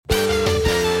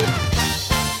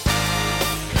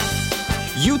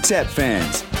UTEP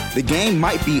fans. The game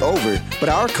might be over, but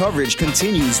our coverage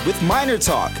continues with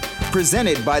MinerTalk,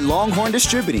 presented by Longhorn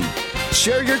Distributing.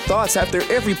 Share your thoughts after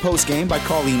every post-game by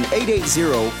calling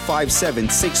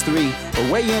 880-5763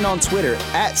 or weigh in on Twitter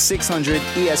at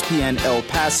 600ESPN El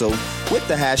Paso with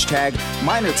the hashtag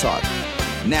MinerTalk.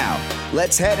 Now,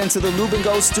 let's head into the Loop and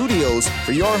Go studios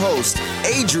for your host,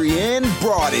 Adrian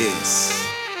Broaddus.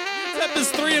 UTEP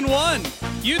is 3-1.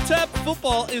 UTEP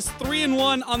football is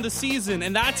 3-1 on the season,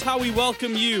 and that's how we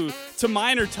welcome you to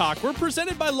MinerTalk. We're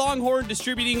presented by Longhorn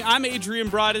Distributing. I'm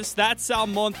Adrian Broaddus. That's Sal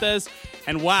Montes.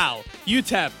 And wow,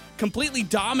 UTEP completely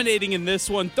dominating in this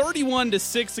one,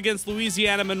 31-6 against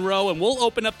Louisiana Monroe, and we'll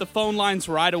open up the phone lines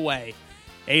right away.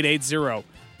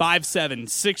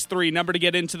 880-5763, number to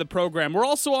get into the program. We're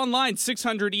also online,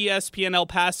 600 ESPN El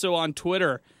Paso on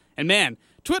Twitter. And man,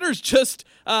 Twitter's just,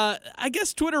 I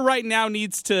guess Twitter right now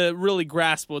needs to really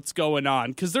grasp what's going on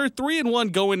because they're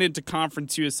 3-1 going into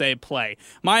Conference USA play.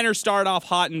 Miners start off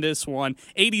hot in this one.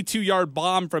 82-yard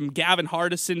bomb from Gavin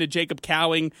Hardison to Jacob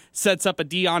Cowing sets up a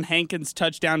Deion Hankins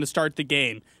touchdown to start the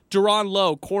game. Duron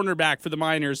Lowe, cornerback for the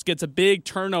Miners, gets a big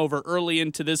turnover early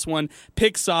into this one,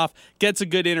 picks off, gets a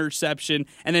good interception,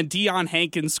 and then Deion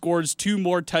Hankins scores 2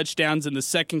 more touchdowns in the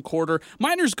second quarter.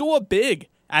 Miners go up big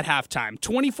at halftime,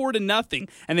 24-0,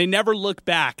 and they never look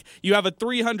back. You have a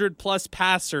 300-plus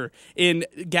passer in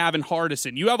Gavin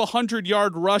Hardison. You have a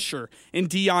 100-yard rusher in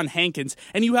Deion Hankins,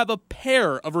 and you have a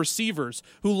pair of receivers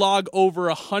who log over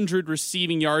 100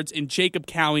 receiving yards in Jacob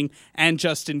Cowing and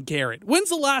Justin Garrett. When's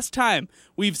the last time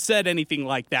we've said anything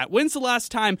like that? When's the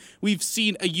last time we've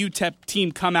seen a UTEP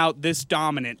team come out this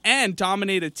dominant and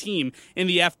dominate a team in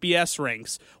the FBS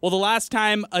ranks? Well, the last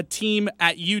time a team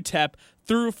at UTEP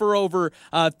threw for over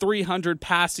 300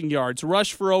 passing yards,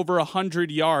 rushed for over 100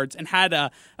 yards, and had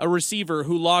a receiver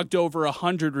who logged over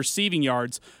 100 receiving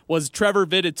yards was Trevor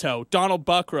Vidito, Donald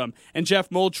Buckram, and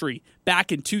Jeff Moultrie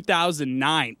back in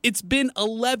 2009. It's been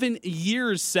 11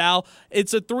 years, Sal.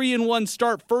 It's a 3-1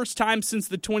 start, first time since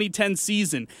the 2010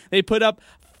 season. They put up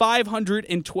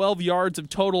 512 yards of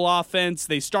total offense.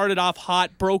 They started off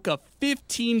hot, broke a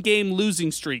 15-game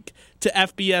losing streak to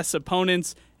FBS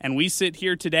opponents. And we sit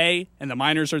here today, and the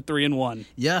Miners are 3-1.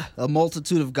 Yeah, a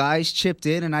multitude of guys chipped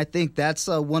in, and I think that's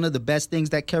one of the best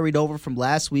things that carried over from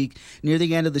last week. Near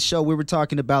the end of the show, we were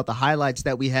talking about the highlights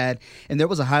that we had, and there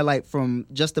was a highlight from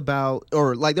just about,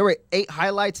 or like there were 8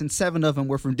 highlights, and 7 of them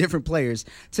were from different players.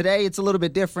 Today, it's a little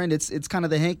bit different. It's kind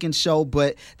of the Hankins show,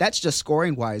 but that's just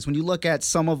scoring-wise. When you look at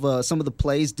some of the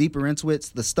plays deeper into it,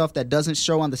 the stuff that doesn't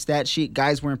show on the stat sheet,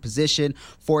 guys were in position,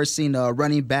 forcing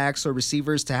running backs or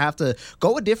receivers to have to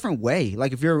go a different way.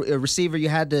 Like if you're a receiver, you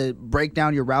had to break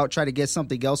down your route, try to get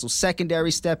something else. So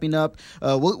secondary stepping up.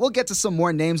 We'll get to some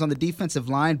more names on the defensive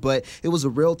line, but it was a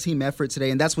real team effort today,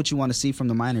 and that's what you want to see from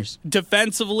the Miners.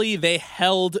 Defensively, they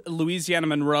held Louisiana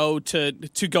Monroe to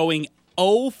going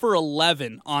 0 for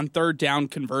 11 on third down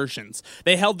conversions.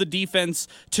 They held the defense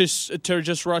to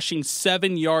just rushing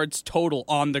 7 yards total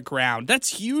on the ground. That's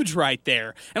huge right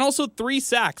there. And also 3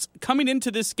 sacks. Coming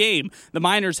into this game, the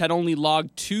Miners had only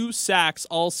logged 2 sacks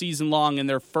all season long in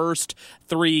their first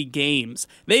 3 games.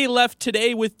 They left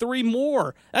today with 3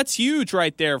 more. That's huge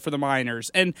right there for the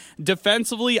Miners. And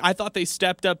defensively, I thought they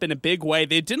stepped up in a big way.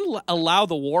 They didn't allow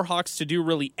the Warhawks to do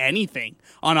really anything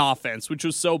on offense, which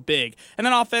was so big. And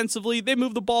then offensively, they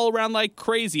moved the ball around like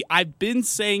crazy. I've been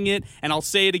saying it, and I'll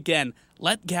say it again.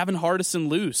 Let Gavin Hardison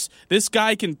loose. This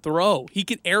guy can throw. He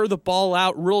can air the ball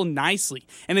out real nicely,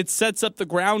 and it sets up the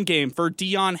ground game for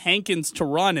Deion Hankins to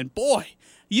run. And boy,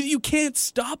 you can't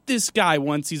stop this guy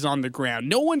once he's on the ground.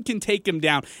 No one can take him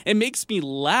down. It makes me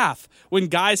laugh when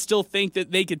guys still think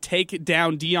that they could take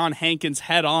down Deion Hankins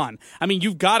head on. I mean,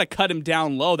 you've got to cut him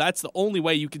down low. That's the only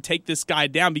way you can take this guy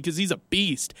down because he's a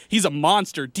beast. He's a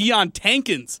monster. Deion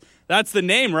Hankins. That's the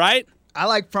name, right? I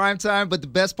like primetime, but the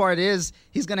best part is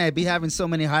he's going to be having so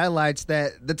many highlights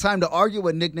that the time to argue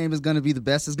what nickname is going to be the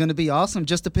best is going to be awesome.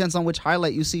 Just depends on which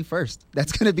highlight you see first.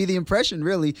 That's going to be the impression,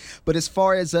 really. But as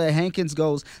far as Hankins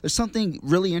goes, there's something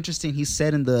really interesting he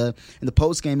said in the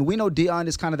post game. And we know Deion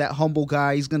is kind of that humble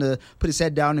guy. He's going to put his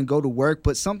head down and go to work.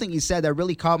 But something he said that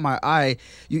really caught my eye,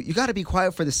 you got to be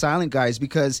quiet for the silent guys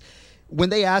because when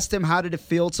they asked him how did it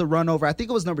feel to run over, I think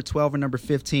it was number 12 or number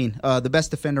 15, the best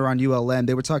defender on ULM,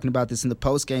 they were talking about this in the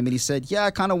postgame, and he said, yeah,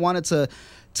 I kind of wanted to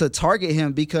to target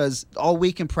him because all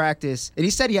week in practice, and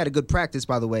he said he had a good practice,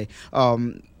 by the way.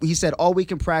 He said all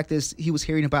week in practice, he was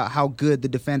hearing about how good the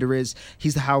defender is.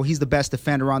 He's the best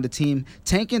defender on the team.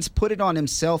 Tankins put it on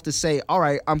himself to say, all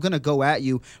right, I'm going to go at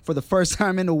you. For the first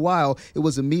time in a while, it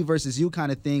was a me versus you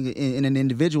kind of thing in an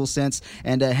individual sense.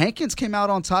 And Hankins came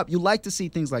out on top. You like to see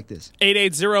things like this.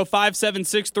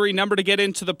 880-5763, number to get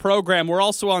into the program. We're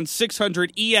also on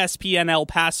 600 ESPN El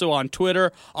Paso on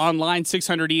Twitter, online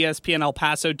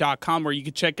 600ESPNElPaso.com, where you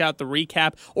can check out the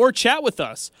recap or chat with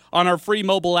us on our free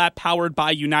mobile app powered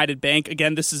by United Bank.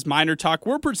 Again, this is MinerTalk.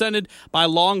 We're presented by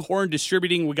Longhorn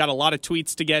Distributing. We got a lot of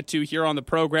tweets to get to here on the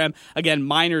program. Again,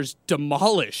 Miners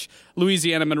demolish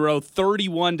Louisiana Monroe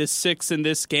 31-6 in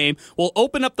this game. We'll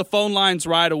open up the phone lines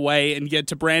right away and get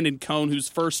to Brandon Cohn, who's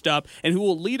first up and who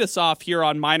will lead us off here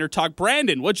on MinerTalk.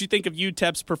 Brandon, what'd you think of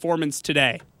UTEP's performance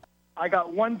today? I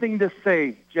got one thing to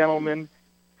say, gentlemen.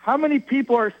 How many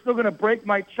people are still going to break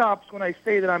my chops when I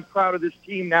say that I'm proud of this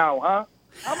team now, huh?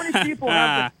 How many people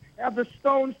have the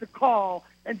stones to call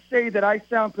and say that I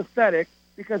sound pathetic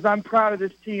because I'm proud of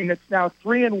this team that's now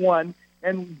 3-1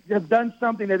 and have done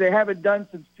something that they haven't done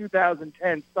since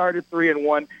 2010, started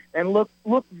 3-1, and look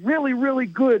really, really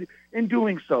good in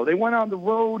doing so. They went on the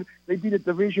road. They beat a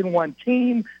Division I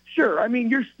team. Sure, I mean,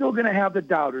 you're still going to have the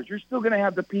doubters. You're still going to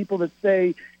have the people that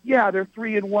say, yeah, they're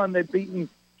 3-1. They've beaten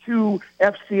 2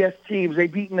 FCS teams.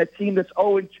 They've beaten a team that's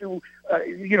 0-2,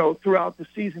 throughout the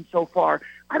season so far.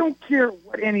 I don't care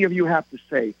what any of you have to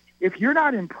say. If you're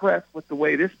not impressed with the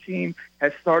way this team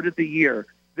has started the year,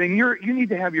 then you need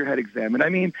to have your head examined. I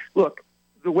mean, look,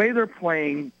 the way they're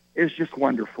playing is just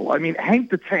wonderful. I mean, Hank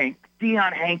the Tank,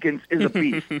 Deion Hankins, is a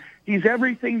beast. He's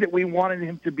everything that we wanted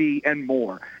him to be and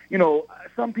more. You know,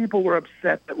 some people were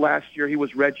upset that last year he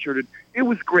was redshirted. It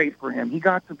was great for him. He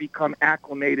got to become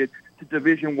acclimated to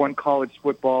Division I college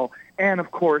football, and,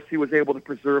 of course, he was able to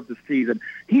preserve the season.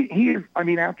 He is, I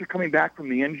mean, after coming back from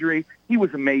the injury, he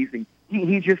was amazing.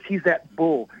 He's that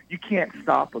bull. You can't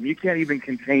stop him. You can't even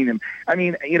contain him. I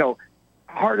mean,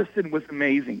 Hardison was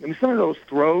amazing. I mean, some of those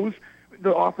throws,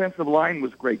 the offensive line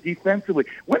was great. Defensively,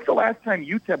 when's the last time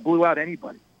UTEP blew out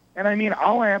anybody? And, I mean,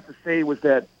 all I have to say was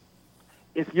that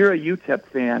if you're a UTEP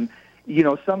fan,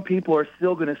 some people are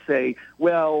still going to say,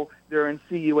 well, they're in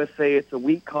CUSA, it's a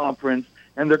weak conference,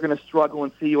 and they're going to struggle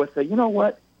in CUSA. You know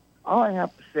what? All I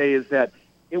have to say is that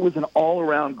it was an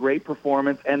all-around great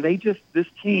performance, and this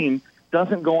team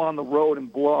doesn't go on the road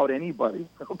and blow out anybody,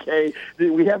 okay?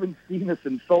 We haven't seen this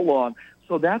in so long.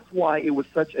 So that's why it was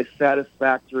such a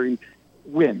satisfactory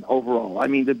win overall. I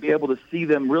mean, to be able to see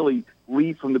them really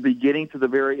lead from the beginning to the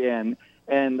very end.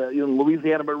 And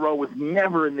Louisiana Monroe was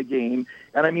never in the game.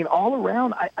 And I mean, all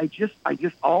around,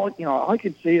 all I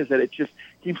can say is that it just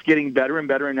keeps getting better and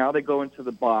better. And now they go into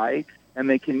the bye, and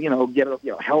they can, get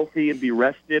healthy and be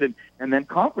rested, and then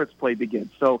conference play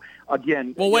begins. So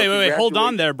again, well, wait, hold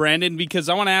on there, Brandon, because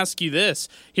I want to ask you this.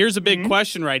 Here's a big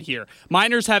question right here.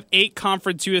 Miners have 8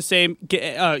 Conference USA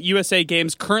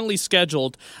games currently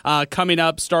scheduled, coming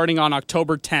up starting on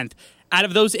October 10th. Out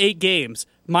of those 8 games,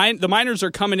 the Miners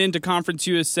are coming into Conference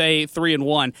USA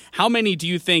 3-1. How many do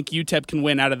you think UTEP can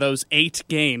win out of those 8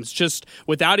 games, just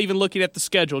without even looking at the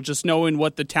schedule, just knowing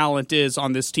what the talent is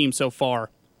on this team so far?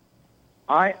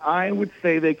 I would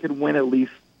say they could win at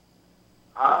least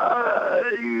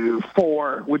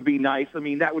 4 would be nice. I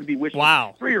mean, that would be wishful.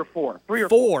 Wow. 3 or 4. 3 or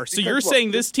 4. So you're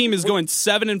saying this team is going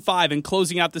 7-5 and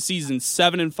closing out the season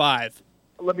 7-5.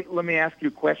 Let me ask you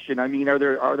a question. I mean, are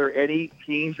there any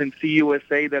teams in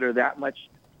CUSA that are that much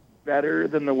better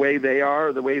than the way they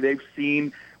are, the way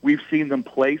we've seen them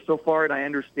play so far? And I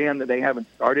understand that they haven't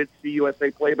started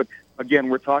CUSA play, but again,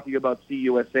 we're talking about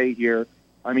CUSA here.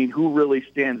 I mean, who really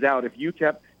stands out? If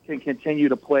UTEP can continue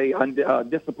to play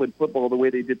disciplined football the way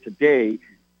they did today,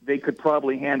 they could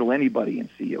probably handle anybody in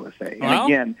CUSA. Well, and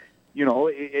again,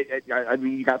 I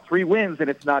mean, you got 3 wins, and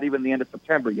it's not even the end of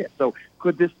September yet. So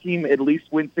could this team at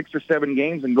least win 6 or 7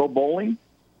 games and go bowling?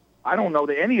 I don't know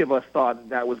that any of us thought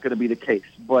that was going to be the case,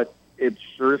 but it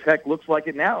sure as heck looks like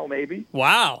it now, maybe.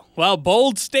 Wow. Well,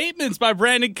 bold statements by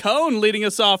Brandon Cohn leading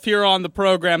us off here on the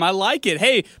program. I like it.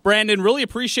 Hey, Brandon, really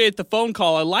appreciate the phone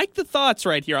call. I like the thoughts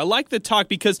right here. I like the talk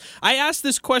because I asked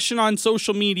this question on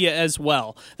social media as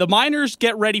well. The Miners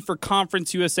get ready for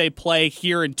Conference USA play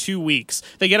here in 2 weeks.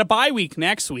 They get a bye week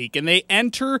next week, and they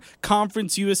enter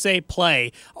Conference USA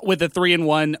play with a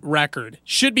 3-1 record.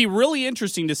 Should be really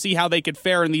interesting to see how they could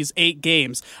fare in these 8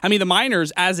 games. I mean, the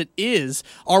Miners, as it is,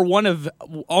 are one of of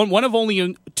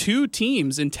only 2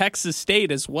 teams in Texas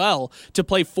State as well to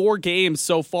play 4 games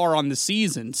so far on the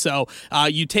season. So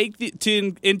you take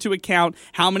into account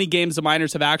how many games the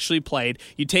Miners have actually played.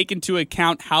 You take into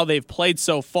account how they've played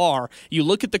so far. You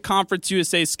look at the Conference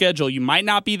USA schedule. You might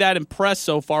not be that impressed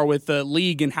so far with the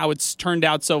league and how it's turned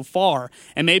out so far.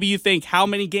 And maybe you think, how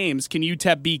many games can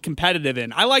UTEP be competitive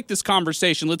in? I like this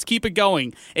conversation. Let's keep it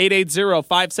going.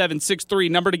 880-5763,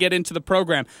 number to get into the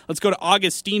program. Let's go to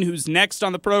Augustine, who's next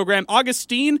on the program.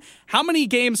 Augustine, how many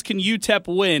games can UTEP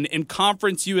win in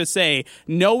Conference USA,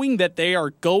 knowing that they are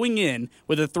going in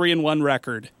with a 3-1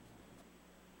 record?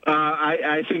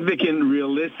 I think they can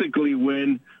realistically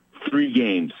win 3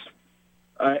 games.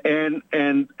 And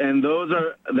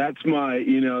that's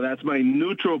my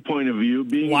neutral point of view.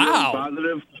 Being really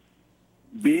positive,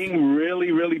 being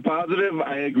really, really positive.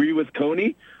 I agree with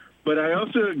Coney, but I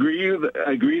also agree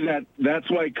that that's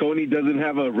why Coney doesn't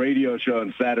have a radio show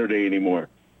on Saturday anymore.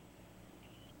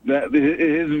 That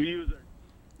his views are.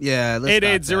 Yeah,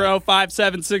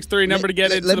 880-5763, number to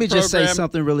get into the program. Let me just say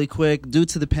something really quick. Due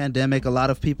to the pandemic, a lot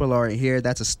of people aren't here.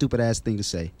 That's a stupid-ass thing to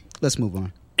say. Let's move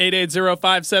on.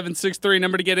 880-5763,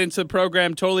 number to get into the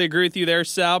program. Totally agree with you there,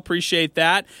 Sal. Appreciate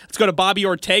that. Let's go to Bobby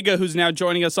Ortega, who's now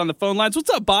joining us on the phone lines.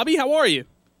 What's up, Bobby? How are you?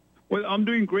 Well, I'm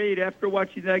doing great. After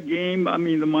watching that game, I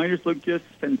mean, the Miners look just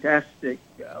fantastic.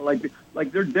 Like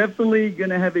they're definitely going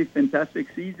to have a fantastic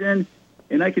season.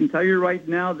 And I can tell you right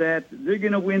now that they're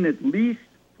going to win at least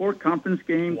 4 conference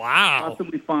games,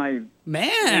 possibly 5.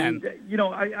 Man. And,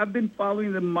 I've been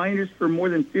following the Miners for more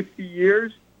than 50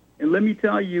 years. And let me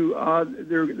tell you,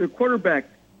 their quarterback,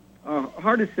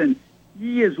 Hardison,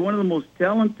 he is one of the most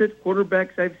talented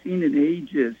quarterbacks I've seen in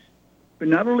ages. But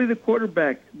not only the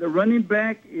quarterback, the running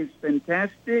back is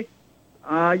fantastic.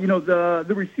 The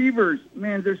receivers,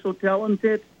 man, they're so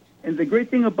talented. And the great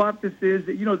thing about this is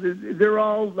that, they're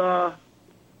all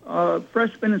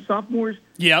freshmen and sophomores.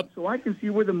 Yep. So I can see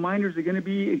where the Miners are going to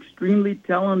be extremely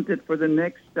talented for the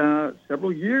next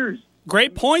several years.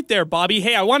 Great point there, Bobby.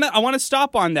 Hey, I want to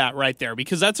stop on that right there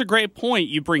because that's a great point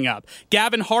you bring up.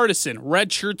 Gavin Hardison,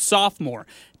 redshirt sophomore.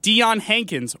 Dion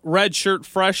Hankins, redshirt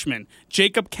freshman.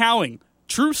 Jacob Cowing,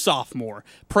 true sophomore.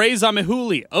 Praise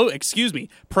Ameule.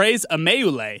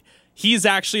 He's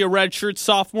actually a redshirt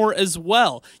sophomore as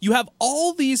well. You have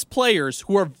all these players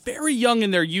who are very young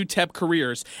in their UTEP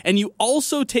careers, and you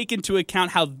also take into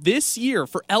account how this year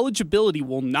for eligibility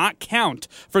will not count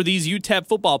for these UTEP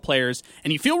football players,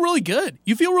 and you feel really good.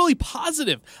 You feel really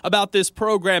positive about this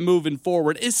program moving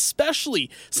forward,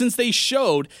 especially since they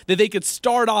showed that they could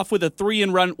start off with a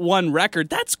 3-1 record.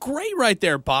 That's great right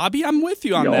there, Bobby. I'm with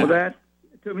you on that.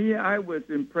 To me, I was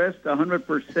impressed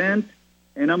 100%.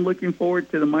 And I'm looking forward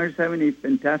to the Miners having a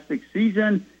fantastic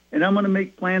season. And I'm going to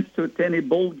make plans to attend a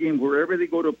bowl game wherever they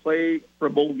go to play for a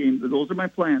bowl game. Those are my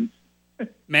plans.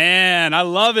 Man, I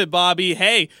love it, Bobby.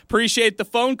 Hey, appreciate the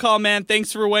phone call, man.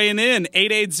 Thanks for weighing in.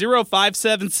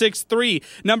 880-5763,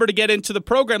 number to get into the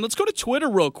program. Let's go to Twitter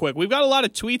real quick. We've got a lot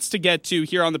of tweets to get to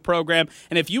here on the program,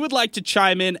 and if you would like to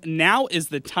chime in, now is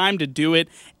the time to do it.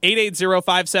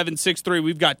 880-5763.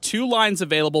 We've got 2 lines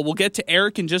available. We'll get to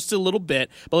Eric in just a little bit,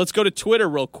 but let's go to Twitter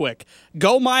real quick.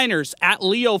 Go Miners, at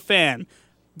Leo Fan.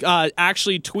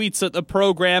 Actually tweets at the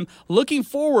program. Looking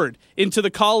forward into the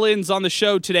call-ins on the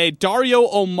show today. Dario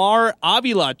Omar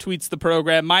Avila tweets the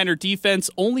program. Miner defense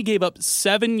only gave up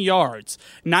 7 yards.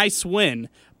 Nice win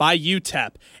by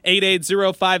UTEP.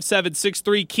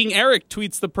 880-5763. King Eric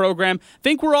tweets the program.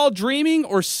 Think we're all dreaming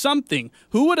or something?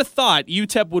 Who would have thought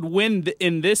UTEP would win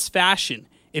in this fashion?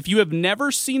 If you have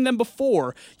never seen them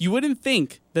before, you wouldn't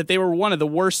think that they were one of the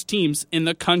worst teams in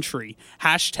the country.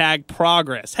 Hashtag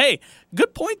progress. Hey,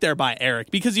 good point there by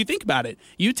Eric, because you think about it.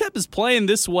 UTEP is playing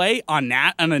this way on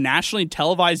a nationally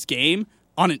televised game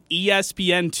on an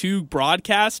ESPN2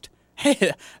 broadcast.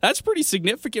 Hey, that's pretty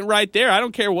significant right there. I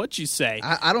don't care what you say.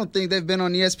 I don't think they've been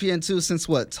on ESPN2 since,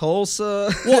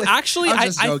 Tulsa? Well, actually, I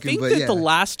think that yeah. The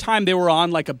last time they were on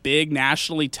like a big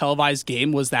nationally televised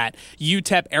game was that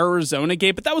UTEP-Arizona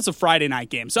game, but that was a Friday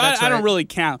night game, so I don't really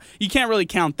count. You can't really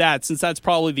count that since that's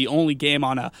probably the only game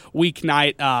on a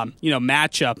weeknight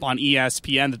matchup on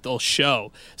ESPN that they'll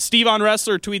show. Steve on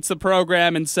Wrestler tweets the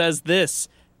program and says this: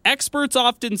 experts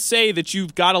often say that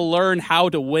you've got to learn how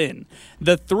to win.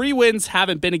 The 3 wins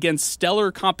haven't been against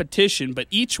stellar competition, but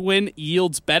each win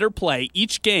yields better play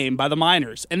each game by the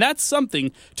Miners, and that's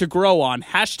something to grow on.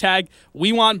 Hashtag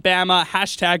we want Bama.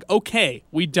 Hashtag okay,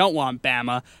 we don't want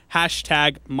Bama.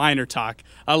 Hashtag MinerTalk.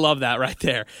 I love that right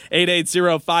there.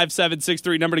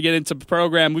 880-5763, number to get into the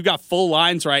program. We've got full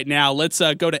lines right now. Let's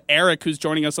go to Eric, who's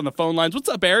joining us on the phone lines. What's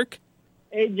up, Eric?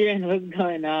 Adrian, what's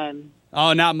going on?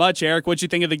 Oh, not much, Eric. What'd you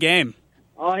think of the game?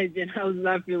 Oh, Adrian, I was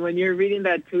laughing when you were reading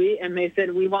that tweet and they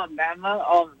said, "We want Bama."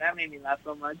 Oh, that made me laugh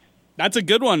so much. That's a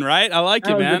good one, right? I like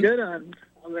it, man. That was a good one.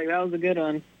 I was like, that was a good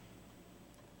one.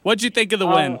 What'd you think of the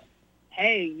win?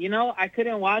 Hey, I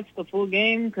couldn't watch the full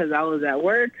game because I was at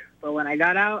work. But when I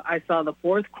got out, I saw the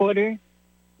fourth quarter.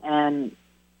 And,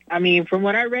 I mean, from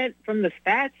what I read from the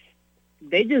stats,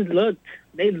 they looked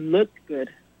good.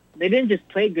 They didn't just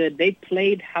play good. They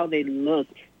played how they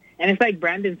looked. And it's like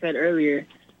Brandon said earlier,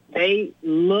 they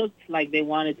looked like they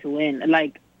wanted to win.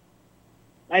 Like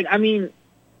I mean,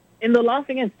 in the loss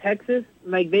against Texas,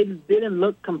 they didn't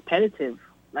look competitive.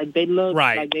 They looked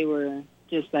like they were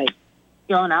just,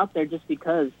 thrown out there just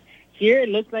because. Here, it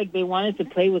looks like they wanted to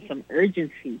play with some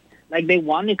urgency. They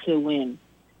wanted to win.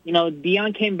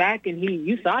 Dion came back, and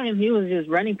you saw him. He was just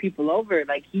running people over.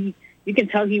 You can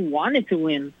tell he wanted to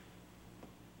win.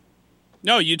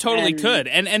 No, you totally could.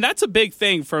 And that's a big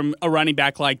thing from a running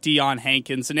back like Dion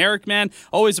Hankins. And Eric, man,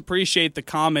 always appreciate the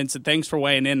comments, and thanks for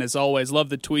weighing in as always. Love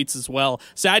the tweets as well.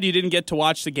 Sad you didn't get to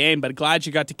watch the game, but glad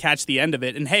you got to catch the end of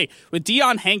it. And hey, with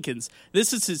Dion Hankins,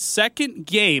 this is his second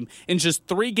game in just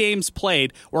 3 games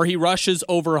played where he rushes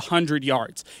over 100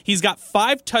 yards. He's got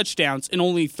 5 touchdowns in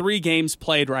only 3 games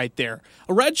played right there.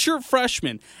 A redshirt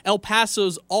freshman, El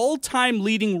Paso's all-time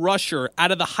leading rusher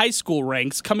out of the high school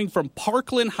ranks, coming from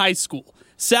Parkland High School.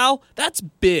 Sal, that's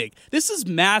big. This is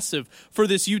massive for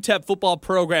this UTEP football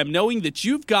program, knowing that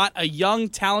you've got a young,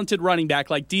 talented running back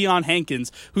like Dion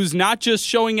Hankins, who's not just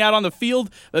showing out on the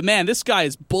field, but, man, this guy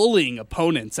is bullying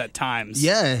opponents at times.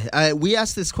 Yeah, we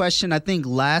asked this question, I think,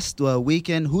 last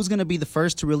weekend. Who's going to be the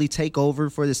first to really take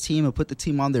over for this team and put the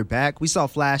team on their back? We saw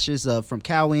flashes from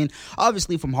Cowan,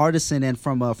 obviously from Hardison, and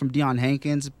from Dion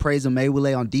Hankins, praise of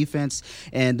Maywile on defense.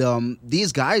 And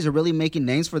these guys are really making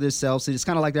names for themselves. It's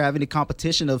kind of like they're having a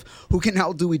competition of who can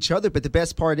outdo each other, but the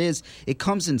best part is it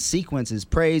comes in sequences.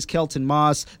 Praise, Kelton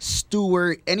Moss,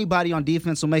 Stewart, anybody on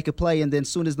defense will make a play, and then as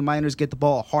soon as the Miners get the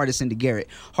ball, Hardison to Garrett,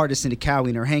 Hardison to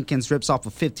Cowan, or Hankins rips off a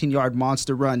 15-yard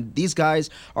monster run. These guys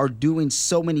are doing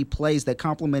so many plays that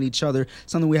complement each other,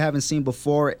 something we haven't seen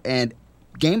before, and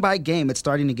game by game, it's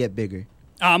starting to get bigger.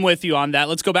 I'm with you on that.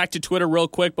 Let's go back to Twitter real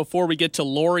quick before we get to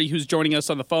Lori, who's joining us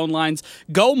on the phone lines.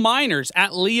 Go Miners,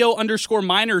 at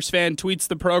Leo_Miners fan tweets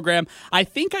the program. I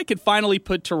think I could finally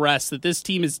put to rest that this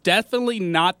team is definitely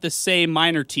not the same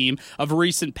Miner team of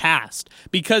recent past,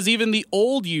 because even the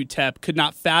old UTEP could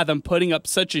not fathom putting up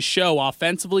such a show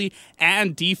offensively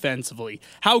and defensively.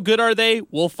 How good are they?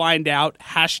 We'll find out.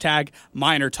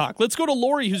 #MinerTalk. Let's go to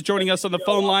Lori, who's joining us on the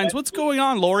phone lines. What's going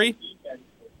on, Lori?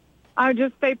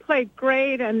 They played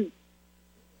great, and,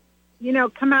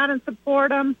 come out and support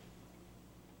them.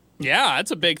 Yeah,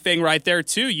 that's a big thing right there,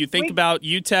 too. You think about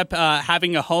UTEP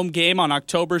having a home game on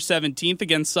October 17th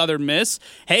against Southern Miss.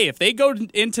 Hey, if they go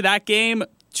into that game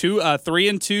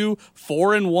 3-2,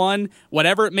 4-1,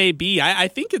 whatever it may be, I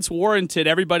think it's warranted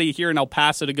everybody here in El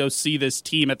Paso to go see this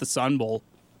team at the Sun Bowl.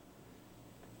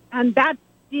 And that's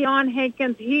Dion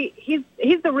Hankins. He's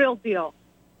the real deal.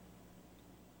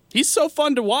 He's so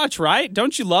fun to watch, right?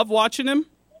 Don't you love watching him?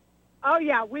 Oh,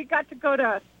 yeah. We got to go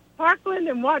to Parkland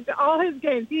and watch all his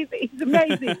games. He's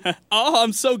amazing. Oh,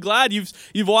 I'm so glad you've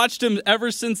watched him ever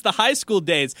since the high school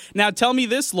days. Now, tell me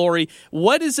this, Lori.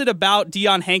 What is it about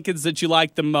Dion Hankins that you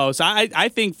like the most? I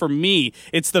think for me,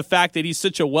 it's the fact that he's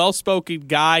such a well-spoken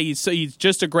guy. He's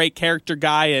just a great character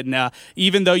guy, and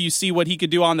even though you see what he could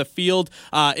do on the field,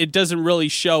 it doesn't really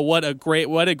show what a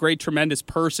great, tremendous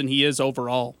person he is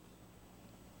overall.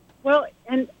 Well,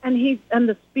 and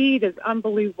the speed is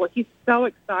unbelievable. He's so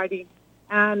exciting,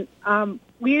 and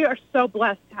we are so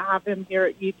blessed to have him here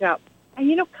at UTEP.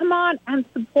 And come on and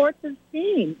support this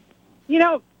team.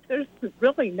 There's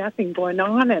really nothing going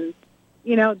on, and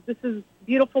this is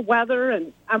beautiful weather,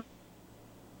 and I'm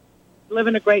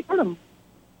living a great time.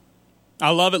 I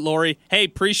love it, Lori. Hey,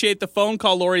 appreciate the phone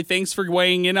call, Lori. Thanks for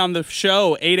weighing in on the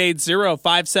show.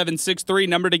 880-5763,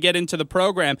 number to get into the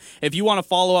program. If you want to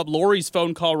follow up Lori's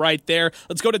phone call right there,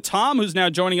 let's go to Tom, who's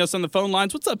now joining us on the phone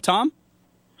lines. What's up, Tom?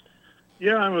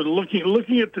 Yeah, I was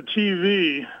looking at the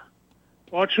TV,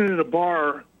 watching it at a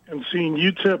bar, and seeing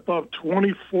UTEP up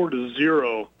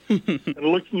 24-0, and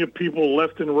looking at people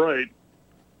left and right,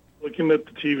 looking at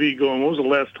the TV going, when was the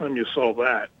last time you saw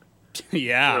that?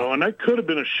 Yeah. And that could have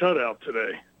been a shutout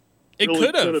today. It really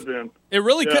could have been. It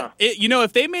really could.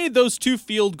 If they made those 2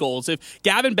 field goals, if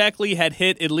Gavin Beckley had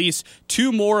hit at least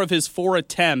 2 more of his 4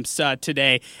 attempts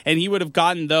today, and he would have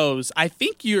gotten those, I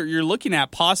think you're looking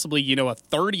at possibly, a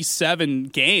 37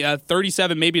 game,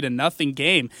 37 maybe to nothing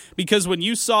game. Because when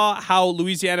you saw how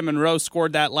Louisiana Monroe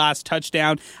scored that last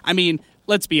touchdown,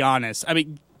 let's be honest.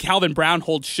 Calvin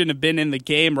Brownhold shouldn't have been in the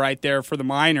game right there for the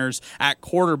Miners at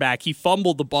quarterback. He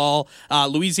fumbled the ball.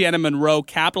 Louisiana Monroe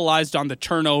capitalized on the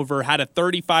turnover, had a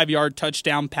 35-yard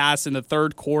touchdown pass in the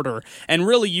third quarter, and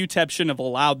really UTEP shouldn't have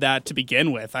allowed that to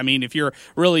begin with. I mean, if you're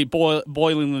really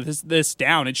boiling this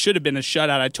down, it should have been a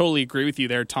shutout. I totally agree with you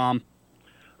there, Tom.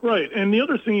 Right, and the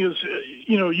other thing is,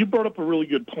 you brought up a really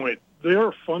good point. They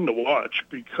are fun to watch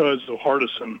because of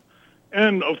Hardison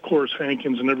and, of course,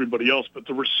 Hankins and everybody else, but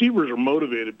the receivers are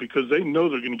motivated because they know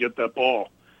they're going to get that ball.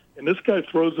 And this guy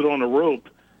throws it on a rope.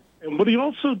 And what he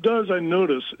also does, I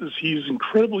notice, is he's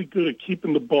incredibly good at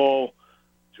keeping the ball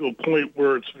to a point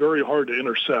where it's very hard to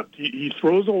intercept. He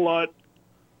throws a lot.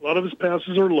 A lot of his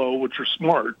passes are low, which are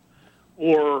smart,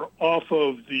 or off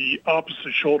of the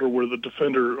opposite shoulder where the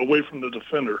defender, away from the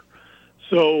defender.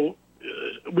 So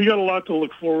we got a lot to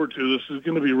look forward to. This is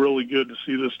going to be really good to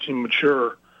see this team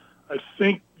mature. I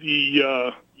think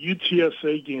the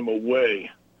UTSA game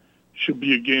away should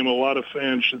be a game a lot of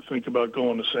fans should think about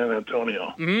going to San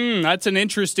Antonio. That's an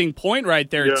interesting point right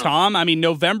there, Tom. I mean,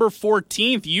 November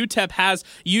 14th, UTEP has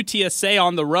UTSA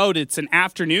on the road. It's an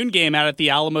afternoon game out at the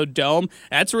Alamo Dome.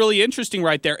 That's really interesting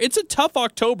right there. It's a tough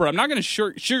October. I'm not going to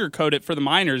sugarcoat it for the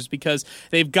Miners because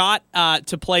they've got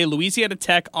to play Louisiana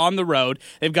Tech on the road.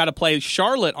 They've got to play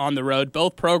Charlotte on the road.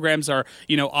 Both programs are,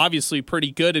 obviously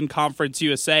pretty good in Conference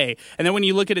USA. And then when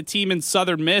you look at a team in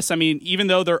Southern Miss, I mean, even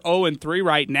though they're 0-3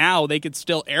 right now, they could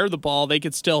still air the ball. They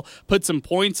could still put some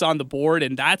points on the board,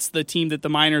 and that's the team that the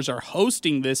Miners are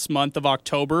hosting this month of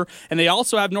October. And they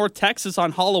also have North Texas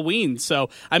on Halloween. So,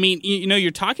 I mean,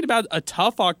 you're talking about a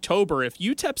tough October. If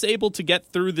UTEP's able to get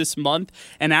through this month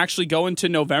and actually go into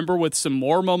November with some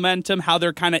more momentum, how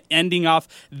they're kind of ending off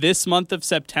this month of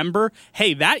September,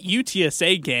 hey, that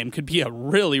UTSA game could be a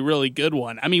really, really good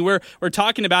one. I mean, we're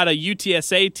talking about a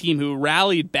UTSA team who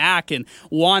rallied back and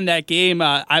won that game.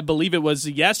 I believe it was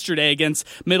yesterday against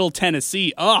Middle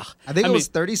Tennessee. I think it was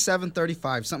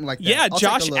 37-35, something like that. Yeah,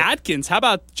 Josh Adkins. How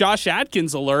about Josh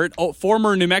Adkins alert?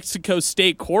 Former New Mexico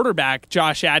State quarterback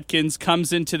Josh Adkins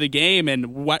comes into the game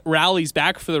and rallies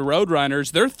back for the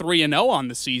Roadrunners. They're 3-0 on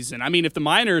the season. I mean, if the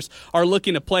Miners are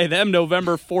looking to play them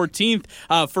November 14th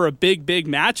for a big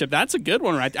matchup, that's a good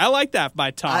one, right? I like that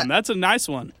by Tom. That's a nice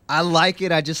one. I like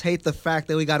it. I just hate the fact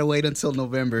that we got to wait until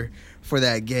November for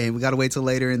that game. We got to wait till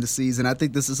later in the season. I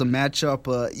think this is a matchup.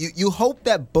 You hope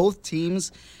that both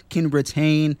teams can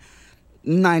retain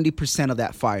 90% of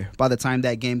that fire by the time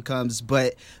that game comes.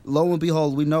 But lo and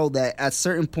behold, we know that at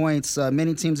certain points,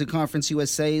 many teams in Conference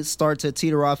USA start to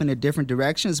teeter off in different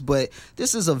directions. But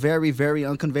this is a very, very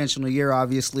unconventional year,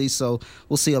 obviously. So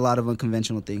we'll see a lot of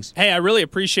unconventional things. Hey, I really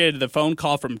appreciated the phone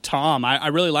call from Tom. I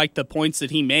really liked the points that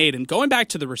he made. And going back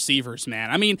to the receivers, man,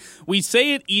 I mean, we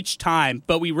say it each time,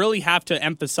 but we really have to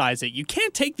emphasize it. You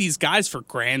can't take these guys for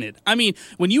granted. I mean,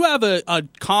 when you have a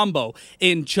combo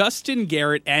in Justin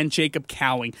Garrett and Jacob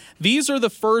Cowing, these are the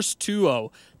first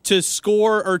duo to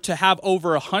score or to have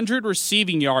over 100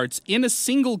 receiving yards in a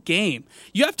single game.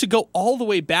 You have to go all the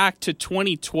way back to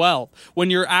 2012 when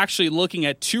you're actually looking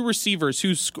at two receivers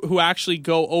who actually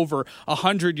go over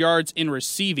 100 yards in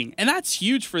receiving. And that's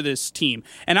huge for this team.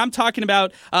 And I'm talking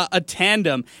about a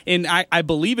tandem in, I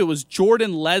believe it was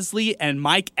Jordan Leslie and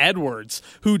Mike Edwards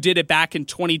who did it back in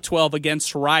 2012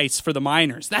 against Rice for the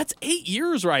Miners. That's 8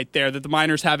 years right there that the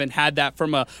Miners haven't had that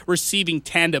from a receiving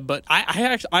tandem. But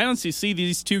I honestly see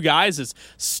these two guys as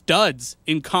studs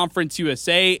in Conference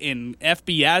USA, in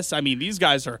FBS. I mean, these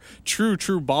guys are true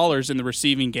ballers in the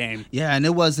receiving game. Yeah, and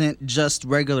it wasn't just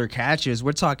regular catches.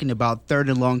 We're talking about third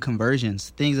and long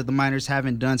conversions, things that the Miners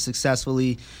haven't done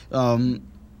successfully.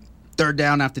 Third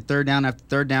down after third down after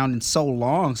third down in so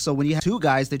long. So when you have two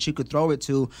guys that you could throw it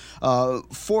to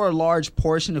for a large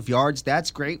portion of yards, that's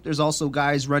great. There's also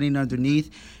guys running underneath.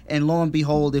 And lo and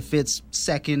behold, if it's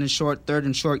second and short, third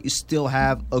and short, you still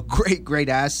have a great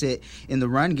asset in the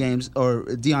run games, or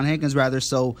Deion Hankins rather.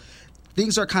 So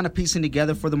things are kind of piecing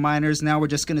together for the Miners. Now we're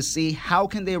just going to see how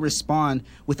can they respond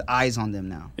with eyes on them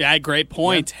now. Yeah, great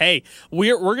point. Yeah. Hey,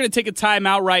 we're going to take a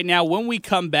timeout right now. When we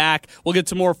come back, we'll get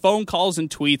some more phone calls and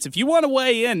tweets. If you want to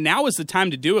weigh in, now is the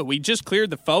time to do it. We just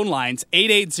cleared the phone lines.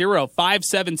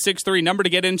 880-5763, number to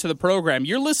get into the program.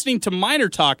 You're listening to Miner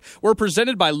Talk. We're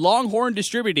presented by Longhorn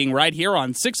Distributing right here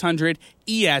on 600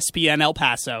 ESPN El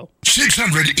Paso.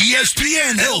 600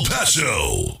 ESPN El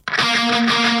Paso.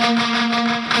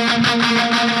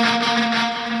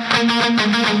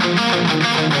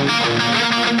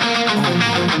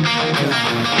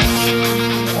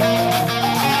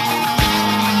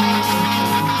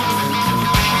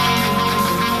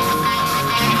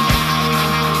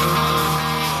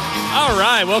 All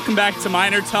right, welcome back to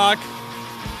Miner Talk.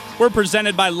 We're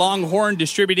presented by Longhorn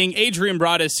Distributing. Adrian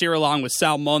Broaddus here along with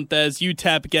Sal Montes.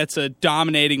 UTEP gets a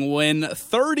dominating win,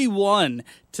 31-6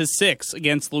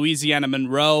 against Louisiana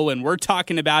Monroe, and we're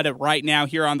talking about it right now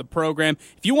here on the program.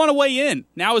 If you want to weigh in,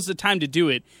 now is the time to do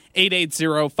it.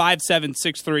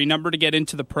 880-5763, number to get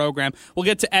into the program. We'll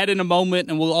get to Ed in a moment,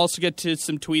 and we'll also get to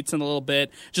some tweets in a little bit.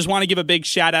 Just want to give a big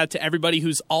shout-out to everybody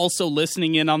who's also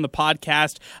listening in on the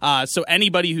podcast. So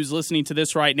anybody who's listening to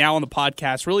this right now on the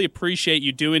podcast, really appreciate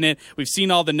you doing it. We've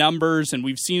seen all the numbers, and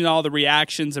we've seen all the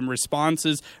reactions and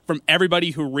responses from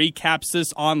everybody who recaps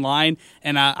this online,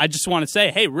 and I just want to say,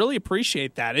 hey, really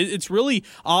appreciate that. It's really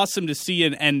awesome to see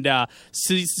and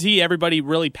see everybody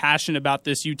really passionate about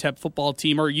this UTEP football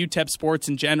team or UTEP sports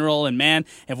in general. And man,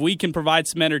 if we can provide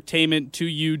some entertainment to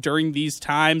you during these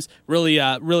times, really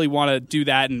want to do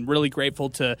that, and really grateful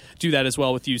to do that as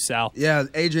well with you, Sal. Yeah,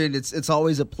 Adrian, it's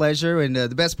always a pleasure, and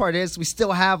the best part is we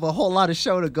still have a whole lot of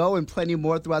show to go and plenty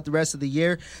more throughout the rest of the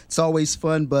year. It's always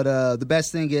fun, but the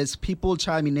best thing is people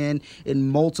chiming in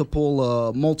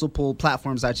multiple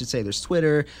platforms, I should say. There's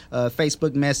Twitter,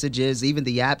 Facebook messages, even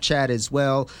the app chat as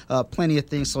well. Plenty of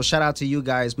things. So shout out to you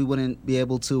guys. We wouldn't be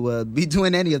able to be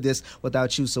doing any of this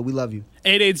without you, so we love you.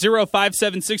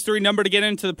 880-5763, number to get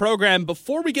into the program.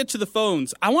 Before we get to the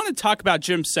phones, I want to talk about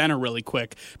Jim Center really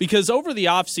quick, because over the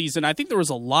offseason, I think there was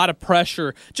a lot of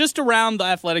pressure just around the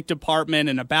athletic department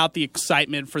and about the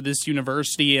excitement for this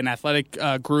university and athletic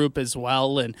group as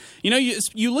well. And,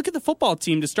 you look at the football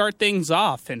team to start things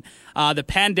off, and the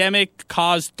pandemic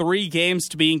caused 3 games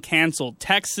to being canceled: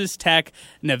 Texas Tech,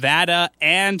 Nevada,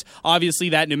 and obviously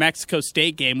that New Mexico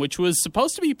State game, which was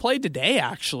supposed to be played today,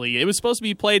 actually. It was supposed to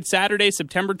be played Saturday,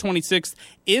 September 26th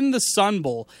in the Sun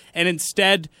Bowl, and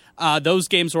instead those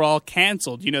games were all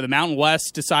canceled. The Mountain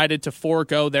West decided to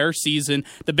forego their season.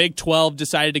 The Big 12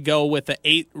 decided to go with an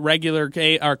 8 regular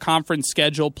conference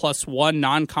schedule plus 1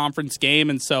 non-conference game,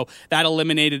 and so that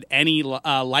eliminated any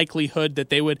likelihood that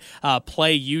they would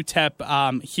play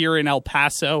UTEP here in El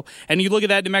Paso. And you look at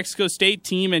that New Mexico State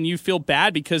team, and you feel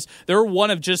bad because they're one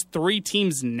of just 3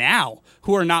 teams now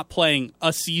who are not playing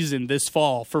a season this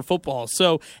fall for football.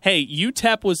 So, hey,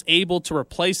 UTEP was able to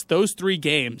replace those 3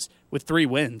 games with 3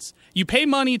 wins. You pay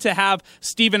money to have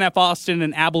Stephen F. Austin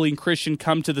and Abilene Christian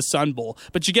come to the Sun Bowl,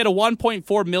 but you get a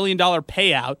 $1.4 million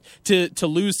payout to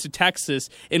lose to Texas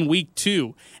in week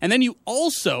 2. And then you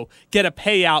also get a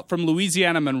payout from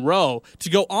Louisiana Monroe to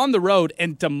go on the road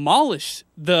and demolish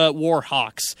the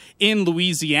Warhawks in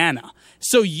Louisiana.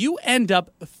 So you end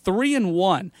up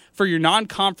 3-1 for your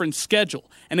non-conference schedule.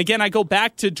 And again, I go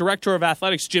back to Director of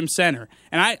Athletics Jim Center,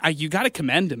 and you got to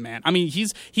commend him, man. I mean,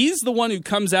 he's the one who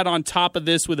comes out on top of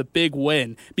this with a big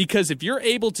win, because if you're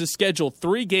able to schedule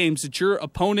 3 games that your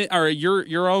opponent or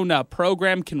your own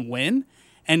program can win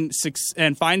and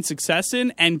find success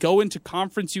in, and go into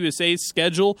Conference USA's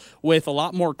schedule with a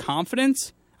lot more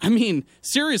confidence. I mean,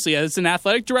 seriously, as an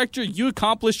athletic director, you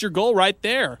accomplished your goal right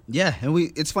there. Yeah, and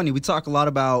it's funny. We talk a lot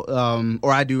about,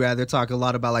 or I do rather talk a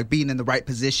lot about, like, being in the right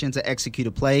position to execute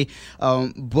a play.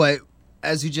 But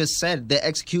as you just said, the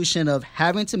execution of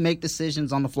having to make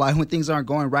decisions on the fly when things aren't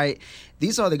going right,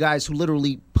 these are the guys who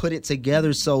literally put it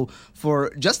together. So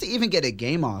for just to even get a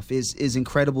game off is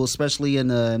incredible, especially in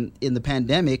the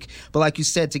pandemic. But like you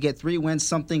said, to get 3 wins,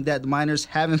 something that the Miners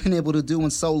haven't been able to do in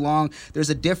so long,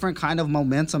 there's a different kind of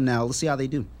momentum now. Let's see how they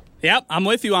do. Yep, I'm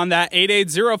with you on that.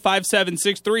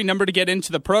 880-5763, number to get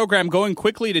into the program. Going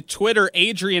quickly to Twitter,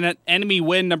 Adrian at enemy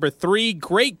win number 3.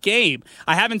 Great game.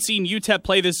 I haven't seen UTEP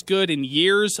play this good in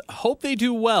years. Hope they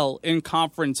do well in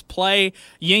conference play.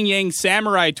 Yin Yang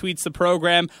Samurai tweets the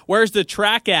program. Where's the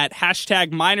track at?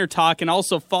 Hashtag MinerTalk, and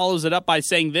also follows it up by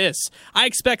saying this: I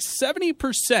expect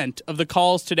 70% of the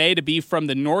calls today to be from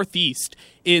the Northeast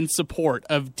in support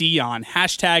of Dion.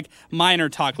 Hashtag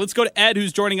MinerTalk. Let's go to Ed,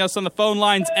 who's joining us on the phone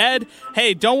lines. Ed,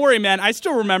 hey, don't worry, man. I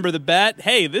still remember the bet.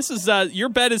 Hey, this is your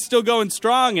bet is still going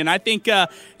strong, and I think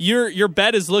your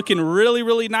bet is looking really,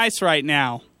 really nice right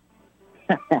now.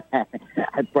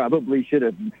 I probably should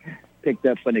have picked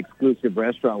up an exclusive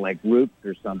restaurant like Roots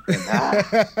or something.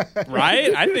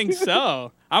 Right? I think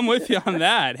so. I'm with you on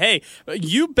that. Hey,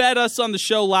 you bet us on the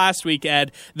show last week,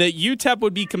 Ed, that UTEP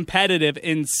would be competitive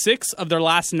in 6 of their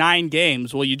last 9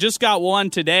 games. Well, you just got 1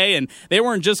 today, and they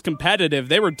weren't just competitive.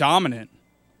 They were dominant.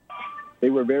 They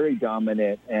were very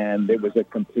dominant, and it was a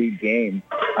complete game.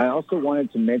 I also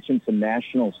wanted to mention some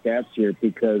national stats here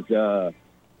because, of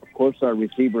course, our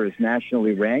receiver is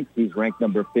nationally ranked. He's ranked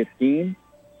number 15.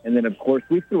 And then, of course,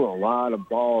 we threw a lot of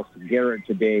balls to Garrett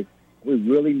today. We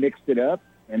really mixed it up.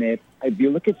 And if you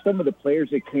look at some of the players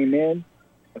that came in,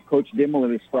 Coach Dimmel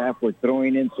and his staff were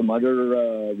throwing in some other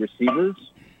receivers.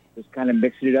 just kind of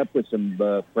mixing it up with some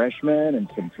freshmen and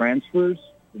some transfers.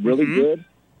 Really good.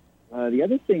 The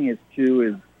other thing is, too,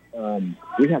 is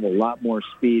we have a lot more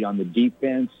speed on the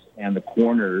defense and the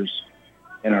corners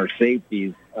and our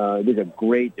safeties. It was a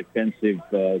great defensive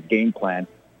game plan.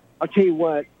 I'll tell you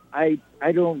what, I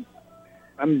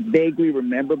vaguely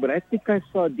remember, but I think I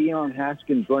saw Deion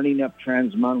Haskins running up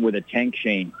Trans Mountain with a tank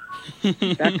chain.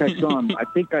 In fact, I saw him. I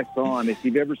think I saw him. If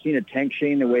you've ever seen a tank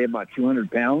chain that weigh about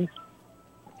 200 pounds,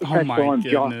 I saw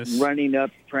him running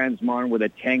up Trans Mountain with a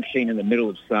tank chain in the middle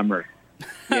of summer.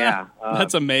 Yeah.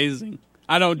 That's amazing.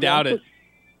 I don't doubt it.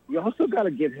 You also got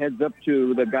to give heads up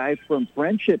to the guy from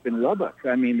Friendship in Lubbock.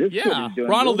 I mean, this kid is doing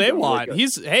Ronald really Awad.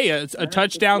 He's a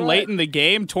touchdown late in the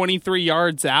game, 23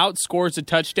 yards out, scores a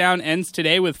touchdown, ends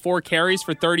today with 4 carries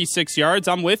for 36 yards.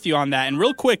 I'm with you on that. And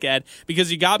real quick, Ed, because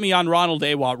you got me on Ronald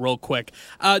Awad real quick.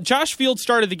 Josh Fields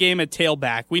started the game at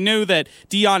tailback. We knew that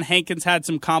Deion Hankins had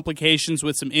some complications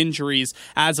with some injuries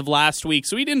as of last week,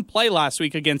 so he didn't play last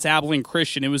week against Abilene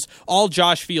Christian. It was all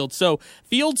Josh Fields. So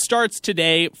Fields starts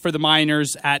today for the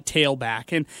Miners at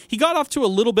tailback, and he got off to a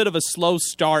little bit of a slow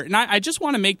start. And I just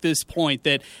want to make this point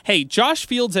that, hey, Josh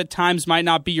Fields at times might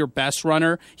not be your best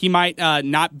runner. He might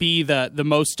not be the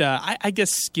most, I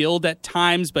guess, skilled at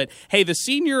times, but hey, the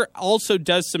senior also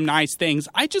does some nice things.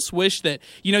 I just wish that,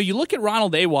 you look at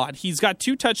Ronald Awad, he's got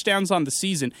 2 touchdowns on the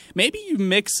season. Maybe you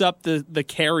mix up the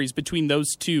carries between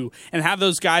those two and have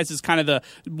those guys as kind of the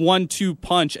 1-2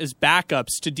 punch as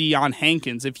backups to Deion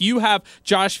Hankins. If you have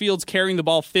Josh Fields carrying the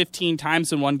ball 15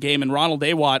 times in one game and Ronald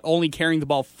Awad only carrying the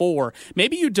ball 4,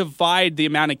 maybe you divide the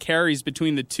amount of carries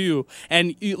between the two,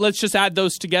 and let's just add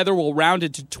those together. We'll round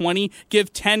it to 20,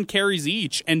 give 10 carries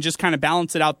each, and just kind of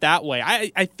balance it out that way.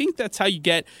 I think that's how you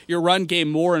get your run game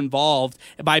more involved,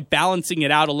 by balancing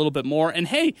it out a little bit more. And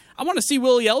hey, I want to see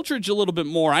Willie Eldridge a little bit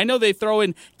more. I know they throw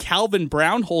in Calvin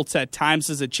Brownholtz at times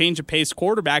as a change of pace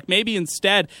quarterback. Maybe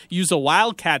instead use a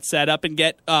Wildcat setup and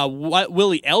get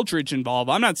Willie Eldridge involved.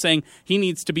 I'm not saying he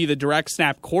needs to be the direct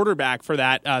snap quarterback for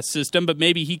that system, but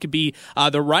maybe he could be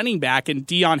the running back and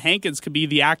Deion Hankins could be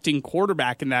the acting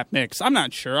quarterback in that mix. I'm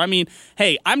not sure. I mean,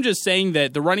 hey, I'm just saying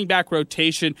that the running back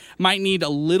rotation might need a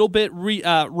little bit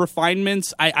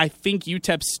refinements. I think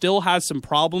UTEP still has some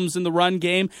problems in the run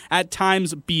game at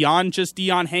times beyond just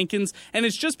Deion Hankins, and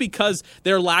it's just because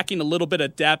they're lacking a little bit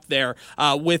of depth there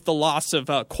with the loss of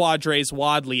Quadres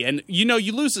Wadley. And,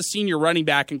 you lose a senior running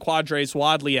back in Quadres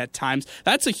Wadley at times.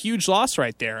 That's a huge loss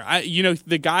right there.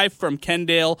 The guy from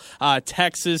Kendale,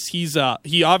 Texas,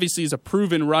 he obviously is a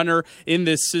proven runner in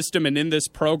this system and in this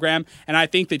program, and I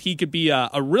think that he could be a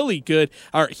really good,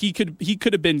 or he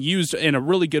could have been used in a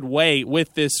really good way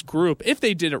with this group if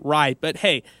they did it right. But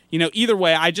hey, either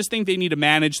way, I just think they need to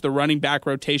manage the running back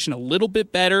rotation a little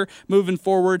bit better moving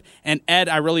forward. And Ed,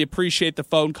 I really appreciate the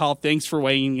phone call. Thanks for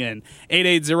weighing in.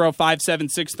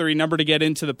 880-5763, number to get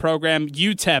into the program.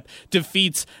 UTEP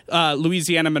defeats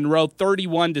Louisiana Monroe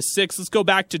 31-6. Let's go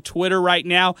back to Twitter right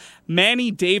now.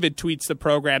 Manny David tweets the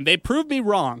program. They proved me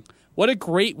wrong. What a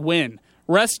great win.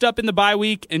 Rest up in the bye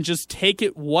week and just take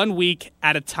it 1 week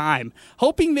at a time.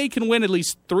 Hoping they can win at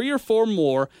least 3 or 4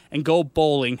 more and go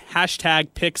bowling.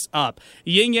 #picks up.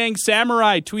 Yin Yang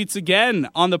Samurai tweets again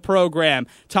on the program,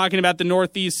 talking about the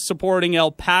Northeast supporting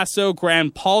El Paso.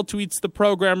 Grand Paul tweets the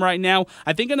program right now.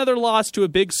 I think another loss to a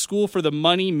big school for the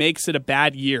money makes it a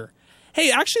bad year. Hey,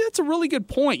 actually, that's a really good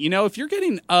point. If you're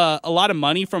getting a lot of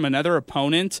money from another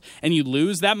opponent and you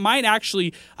lose, that might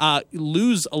actually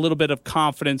lose a little bit of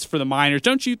confidence for the Miners.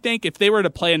 Don't you think, if they were to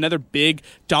play another big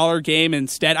dollar game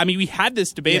instead? I mean, we had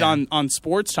this debate on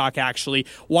Sports Talk, actually.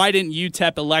 Why didn't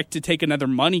UTEP elect to take another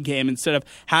money game instead of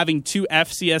having 2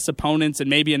 FCS opponents and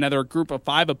maybe another group of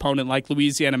 5 opponent like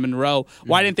Louisiana Monroe?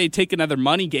 Why didn't they take another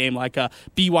money game like a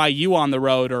BYU on the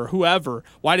road or whoever?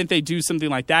 Why didn't they do something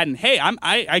like that? And hey,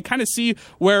 I kind of see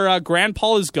where Grand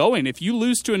Paul is going. If you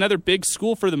lose to another big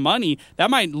school for the money,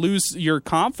 that might lose your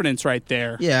confidence right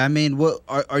there. Yeah, I mean, what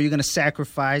are you going to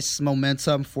sacrifice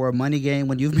momentum for a money game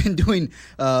when you've been doing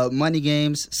money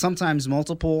games, sometimes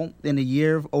multiple in a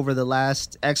year over the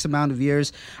last X amount of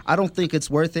years? I don't think it's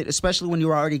worth it, especially when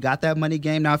you already got that money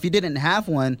game. Now, if you didn't have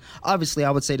one, obviously I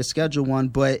would say to schedule one,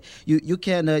 but you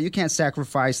can't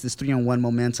sacrifice this 3-on-1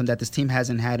 momentum that this team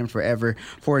hasn't had in forever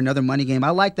for another money game.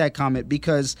 I like that comment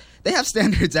because they have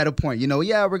standards at a point.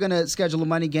 We're going to schedule a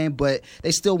money game, but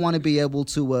they still want to be able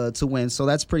to win. So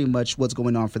that's pretty much what's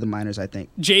going on for the Miners, I think.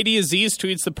 JD Aziz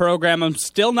tweets the program, I'm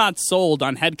still not sold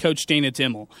on head coach Dana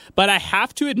Dimmel, but I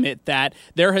have to admit that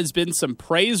there has been some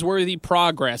praiseworthy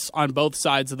progress on both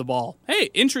sides of the ball. Hey,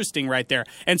 interesting right there.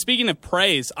 And speaking of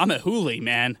praise, I'm a Hooli,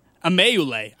 man.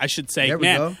 Amaewule, I should say. There we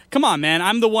man, go. come on, man.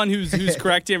 I'm the one who's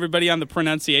correcting everybody on the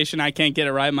pronunciation. I can't get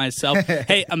it right myself.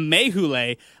 Hey,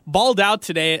 Amaewule balled out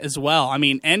today as well. I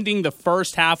mean, ending the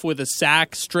first half with a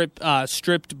sack,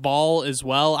 stripped ball as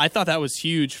well. I thought that was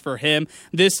huge for him.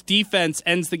 This defense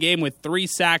ends the game with 3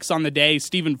 sacks on the day.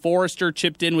 Stephen Forrester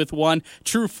chipped in with 1.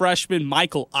 True freshman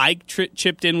Michael Ike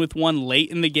chipped in with 1 late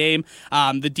in the game.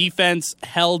 The defense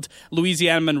held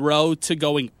Louisiana Monroe to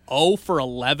going 0 for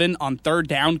 11 on third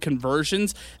down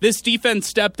conversions. This defense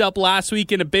stepped up last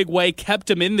week in a big way, kept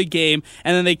them in the game,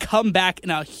 and then they come back in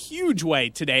a huge way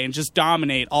today and just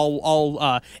dominate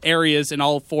all areas in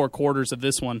all 4 quarters of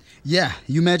this one. Yeah,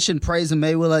 you mentioned praise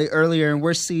Amaewule earlier, and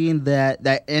we're seeing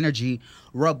that energy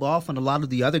rub off on a lot of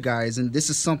the other guys, and this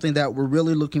is something that we're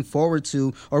really looking forward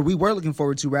to, or we were looking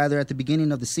forward to rather at the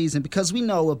beginning of the season, because we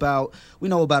know about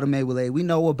Amaewule, we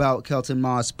know about Kelton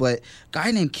Moss, but a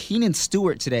guy named Keenan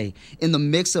Stewart today in the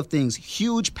mix of things,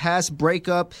 huge pass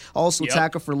breakup, also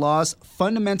tackle for loss,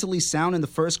 fundamentally sound in the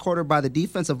first quarter by the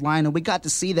defensive line, and we got to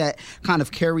see that kind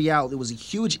of carry out. It was a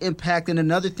huge impact, and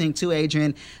another thing too,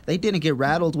 Adrian, they didn't get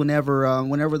rattled whenever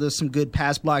there's some good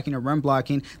pass blocking or run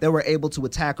blocking. They were able to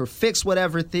attack or fix whatever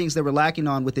things they were lacking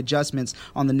on with adjustments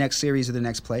on the next series or the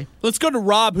next play. Let's go to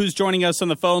Rob, who's joining us on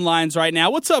the phone lines right now.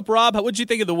 What's up, Rob? What'd you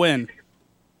think of the win?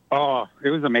 Oh,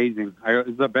 it was amazing. It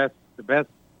was the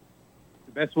best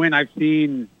win I've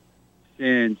seen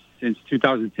since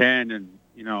 2010. And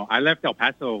I left El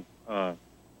Paso for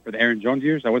the Aaron Jones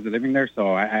years. I wasn't living there,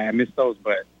 so I missed those.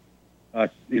 But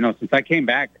since I came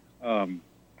back, I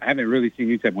haven't really seen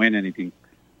UTEP win anything,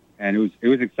 and it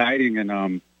was exciting.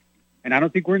 And I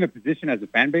don't think we're in a position as a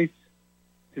fan base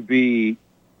to be,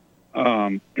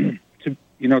 to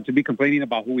be complaining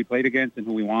about who we played against and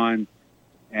who we won.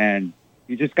 And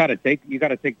you just got to take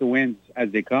the wins as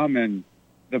they come. And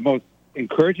the most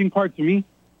encouraging part to me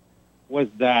was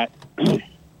that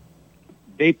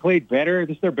they played better.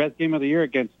 This is their best game of the year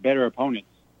against better opponents.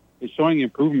 It's showing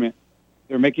improvement.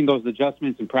 They're making those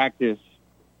adjustments in practice.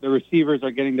 The receivers are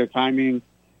getting their timing.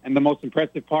 And the most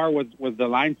impressive part was the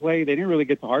line play. They didn't really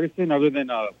get to Hardison other than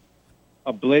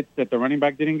a blitz that the running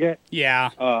back didn't get.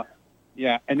 Yeah.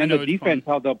 And then the defense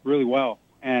held up really well.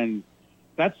 And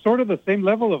that's sort of the same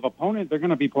level of opponent they're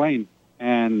going to be playing.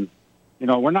 And,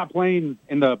 we're not playing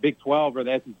in the Big 12 or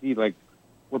the SEC. Like,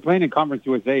 we're playing in Conference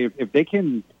USA. If they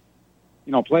can,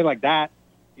 play like that,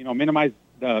 minimize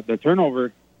the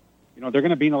turnover, they're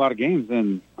going to be in a lot of games.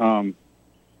 And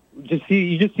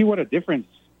you just see what a difference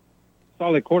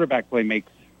solid quarterback play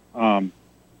makes.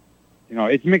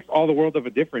 It makes all the world of a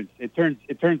difference. It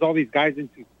turns all these guys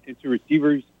into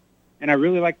receivers, and I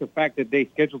really like the fact that they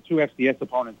schedule 2 FCS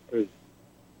opponents, because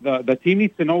the team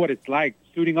needs to know what it's like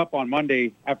suiting up on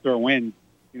Monday after a win.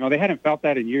 They hadn't felt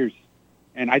that in years,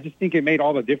 and I just think it made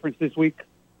all the difference this week.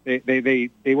 They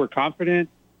were confident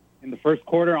in the first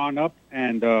quarter on up,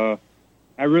 and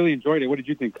I really enjoyed it. What did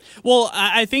you think? Well,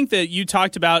 I think that you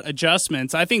talked about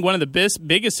adjustments. I think one of the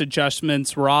biggest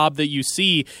adjustments, Rob, that you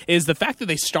see is the fact that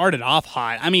they started off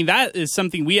hot. I mean, that is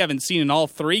something we haven't seen in all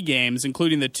 3 games,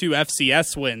 including the 2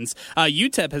 FCS wins.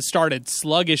 UTEP has started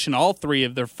sluggish in all 3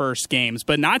 of their first games,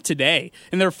 but not today.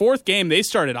 In their 4th game, they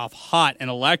started off hot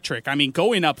and electric. I mean,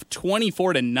 going up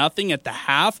 24-0 at the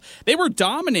half, they were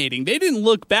dominating. They didn't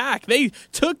look back. They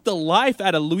took the life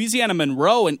out of Louisiana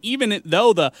Monroe, and even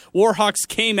though the Warhawks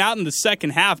came out in the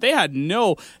second half, they had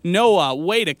no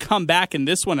way to come back in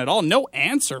this one at all. No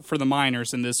answer for the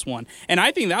Miners in this one. And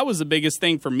I think that was the biggest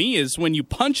thing for me, is when you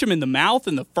punch them in the mouth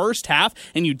in the first half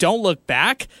and you don't look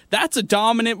back, that's a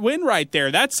dominant win right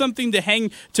there. That's something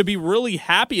to be really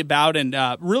happy about, and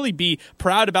really be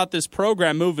proud about this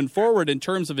program moving forward in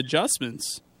terms of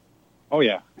adjustments. Oh,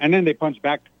 yeah. And then they punched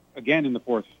back again in the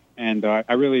 4th, and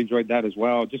I really enjoyed that as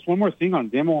well. Just one more thing on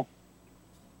Dimmel.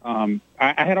 I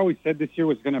had always said this year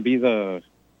was going to be the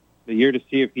year to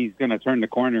see if he's going to turn the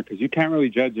corner, because you can't really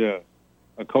judge a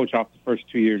coach off the first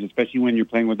 2 years, especially when you're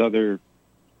playing with other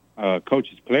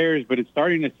coaches' players. But it's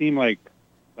starting to seem like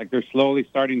they're slowly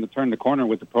starting to turn the corner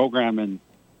with the program. And,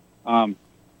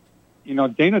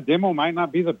 Dana Dimmel might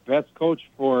not be the best coach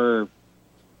for,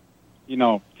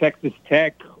 Texas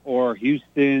Tech or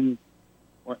Houston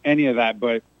or any of that,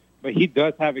 but he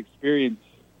does have experience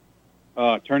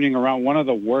turning around one of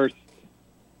the worst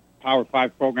Power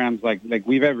 5 programs like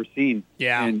we've ever seen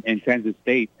in Kansas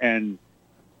State. And,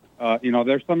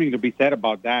 there's something to be said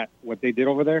about that, what they did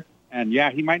over there. And,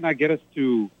 he might not get us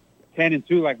to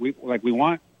 10-2 like we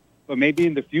want, but maybe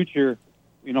in the future,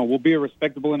 we'll be a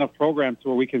respectable enough program to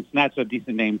where we can snatch a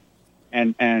decent name.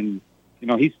 And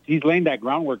he's laying that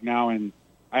groundwork now, and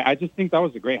I just think that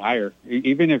was a great hire.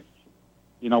 Even if,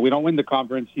 we don't win the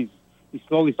conference, he's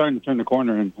slowly starting to turn the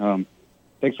corner. And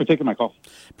thanks for taking my call.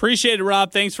 Appreciate it,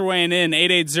 Rob. Thanks for weighing in.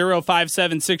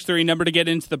 880-5763, number to get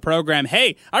into the program.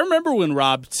 Hey, I remember when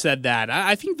Rob said that.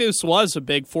 I think this was a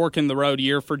big fork-in-the-road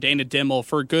year for Dana Dimel,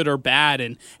 for good or bad.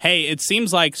 And, hey, it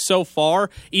seems like so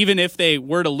far, even if they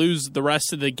were to lose the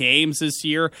rest of the games this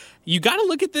year, you got to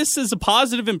look at this as a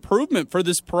positive improvement for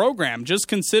this program, just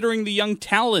considering the young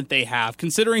talent they have,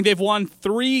 considering they've won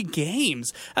 3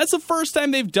 games. That's the first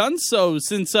time they've done so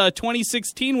since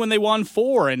 2016 when they won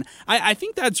 4. And I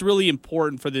think that's really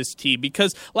important for this team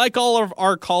because, like all of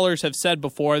our callers have said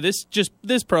before, this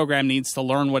program needs to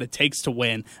learn what it takes to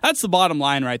win. That's the bottom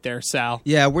line right there, Sal.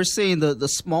 Yeah, we're seeing the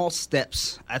small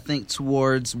steps, I think,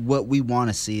 towards what we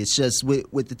want to see. It's just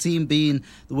with the team being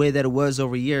the way that it was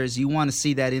over years, you want to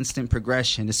see that instant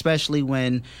progression, especially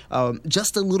when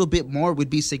just a little bit more would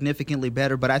be significantly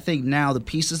better. But I think now the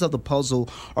pieces of the puzzle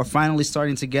are finally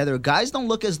starting together. Guys don't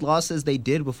look as lost as they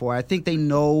did before. I think they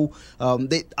know,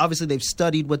 they've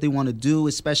studied what they want to do,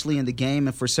 especially in the game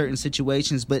and for certain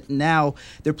situations. But now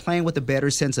they're playing with a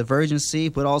better sense of urgency,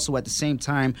 but also at the same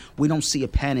time, we don't see a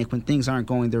panic when things aren't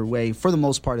going their way for the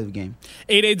most part of the game.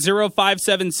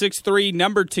 880-5763,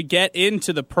 number to get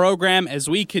into the program as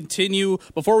we continue.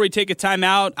 Before we take a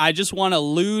timeout, I just want to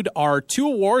allude our 2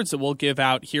 awards that we'll give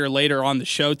out here later on the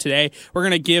show today. We're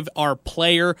going to give our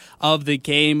player of the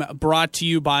game, brought to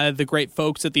you by the great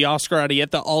folks at the Oscar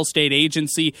Arieta Allstate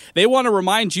Agency. They want to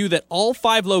remind you that all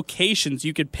 5 locations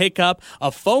you could pick up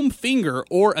a foam finger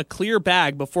or a clear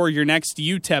bag before your next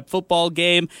UTEP football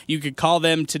game. You could call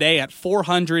them today at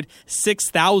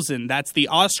 400-6000. That's the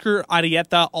Oscar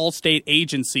Arieta Allstate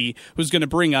Agency, who's going to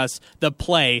bring us the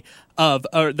player of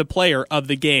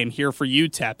the game here for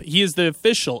UTEP. He is the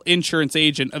official insurance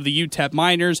agent of the UTEP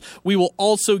Miners. We will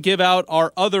also give out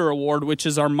our other award, which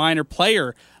is our Miner play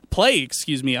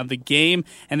of the game,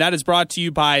 and that is brought to you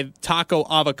by Taco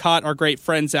Avocat, our great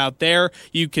friends out there.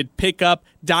 You could pick up,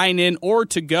 dine in, or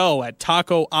to go at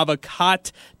Taco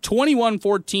Avocat,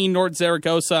 2114 North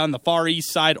Zaragoza on the Far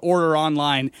East Side. Order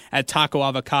online at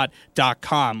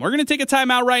tacoavocat.com. We're going to take a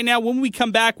time out right now. When we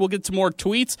come back, we'll get some more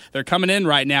tweets. They're coming in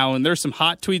right now, and there's some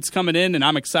hot tweets coming in, and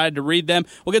I'm excited to read them.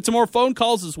 We'll get some more phone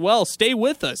calls as well. Stay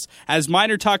with us as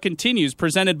MinerTalk continues,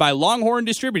 presented by Longhorn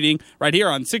Distributing, right here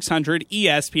on 600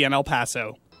 ESPN El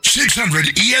Paso. 600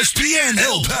 ESPN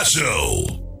El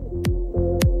Paso.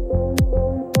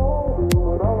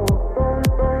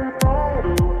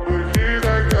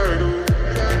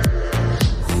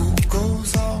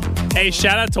 Hey,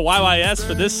 shout out to YYS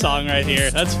for this song right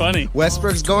here. That's funny.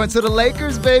 Westbrook's going to the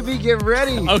Lakers, baby. Get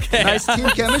ready. Okay. Nice team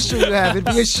chemistry you have. It'd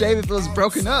be a shame if it was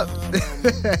broken up.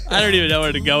 I don't even know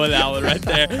where to go with that one right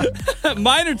there.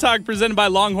 Miner Talk presented by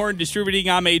Longhorn Distributing.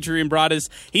 I'm Adrian Broaddus.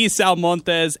 He's Sal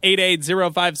Montes.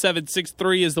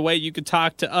 880-5763 is the way you could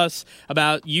talk to us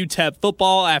about UTEP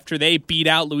football after they beat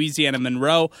out Louisiana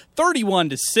Monroe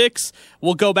 31-6.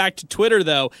 We'll go back to Twitter,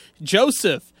 though.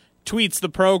 Joseph tweets the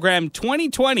program,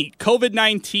 2020,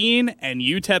 COVID-19, and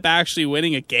UTEP actually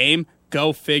winning a game?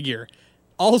 Go figure.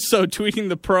 Also tweeting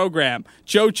the program,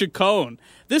 Joe Chacon.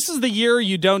 This is the year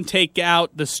you don't take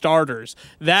out the starters.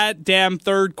 That damn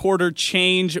third quarter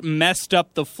change messed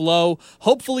up the flow.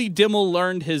 Hopefully Dimmel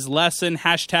learned his lesson.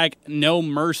 Hashtag no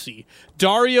mercy.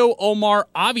 Dario Omar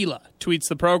Avila tweets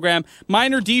the program.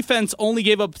 Miner defense only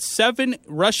gave up 7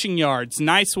 rushing yards.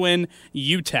 Nice win,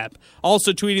 UTEP.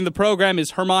 Also tweeting the program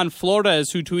is Herman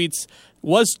Flores, who tweets,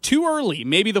 was too early,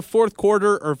 maybe the fourth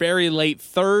quarter or very late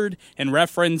third, in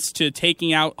reference to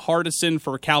taking out Hardison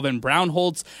for Calvin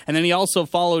Brownholtz. And then he also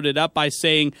followed it up by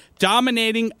saying,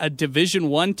 dominating a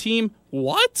Division I team?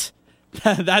 What?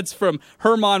 That's from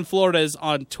Herman Flores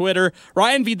on Twitter.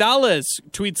 Ryan Vidales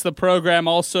tweets the program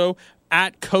also,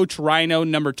 at Coach Rhino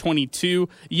number 22.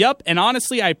 Yup, and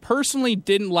honestly, I personally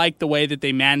didn't like the way that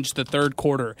they managed the third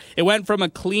quarter. It went from a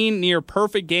clean,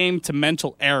 near-perfect game to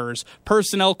mental errors,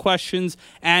 personnel questions,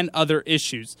 and other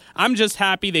issues. I'm just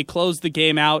happy they closed the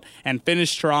game out and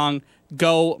finished strong.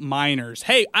 Go Miners.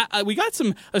 Hey, we got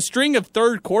a string of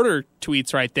third quarter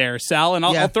tweets right there, Sal, and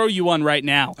I'll throw you one right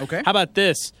now. Okay. How about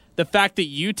this? The fact that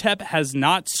UTEP has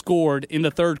not scored in the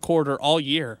third quarter all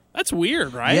year. That's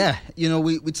weird, right? Yeah. You know,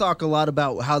 we talk a lot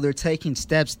about how they're taking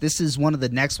steps. This is one of the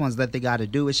next ones that they got to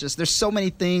do. It's just there's so many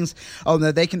things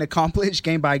that they can accomplish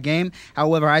game by game.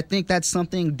 However, I think that's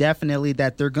something definitely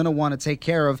that they're going to want to take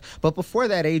care of. But before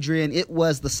that, Adrian, it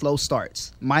was the slow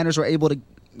starts. Miners were able to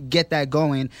get that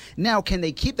going. Now, can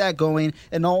they keep that going?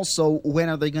 And also, when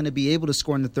are they going to be able to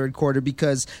score in the third quarter?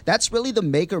 Because that's really the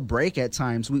make or break at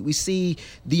times. We see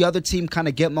the other team kind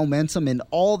of get momentum, and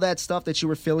all that stuff that you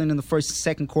were feeling in the first and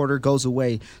second quarter goes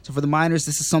away. So for the Miners,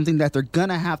 this is something that they're going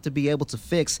to have to be able to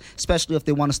fix, especially if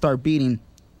they want to start beating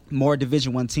more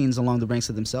Division I teams along the ranks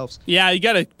of themselves. Yeah, you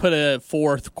got to put a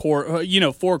fourth quarter,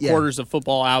 four quarters of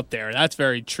football out there. That's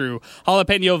very true.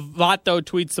 Jalapeno Vato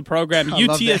tweets the program.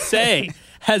 UTSA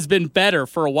has been better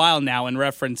for a while now, in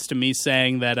reference to me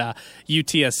saying that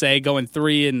UTSA going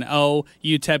 3-0,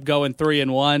 UTEP going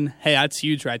 3-1. Hey, that's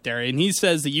huge right there. And he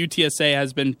says the UTSA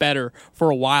has been better for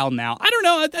a while now. I don't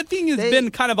know. I think it's been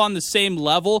kind of on the same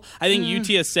level. I think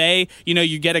UTSA,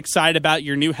 you get excited about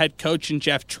your new head coach in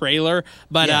Jeff Traylor,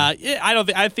 but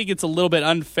I think it's a little bit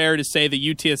unfair to say that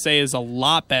UTSA is a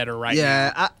lot better right now.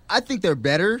 Yeah, I think they're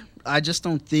better. I just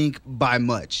don't think by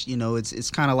much. It's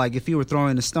kind of like if you were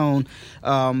throwing a stone,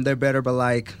 they're better by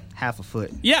like half a foot.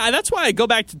 Yeah, that's why I go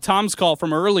back to Tom's call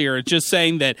from earlier, just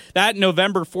saying that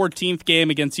November 14th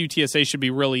game against UTSA should be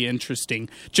really interesting.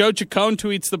 Joe Chacon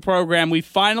tweets the program, we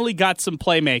finally got some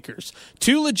playmakers.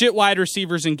 2 legit wide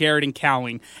receivers in Garrett and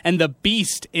Cowling, and the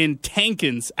beast in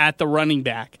Tankins at the running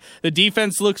back. The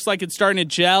defense looks like it's starting to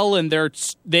gel, and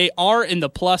they are in the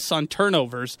plus on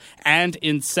turnovers and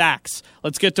in sacks.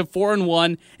 Let's get to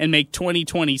 4-1 and make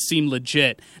 2020 seem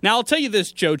legit. Now, I'll tell you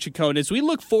this, Joe Chacon, as we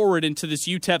look forward into this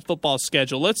UTEP football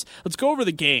schedule, let's go over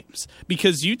the games,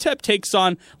 because UTEP takes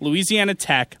on Louisiana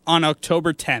Tech on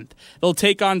October 10th. They'll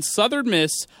take on Southern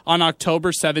Miss on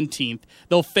October 17th.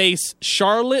 They'll face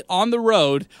Charlotte on the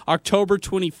road October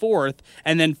 24th,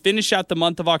 and then finish out the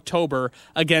month of October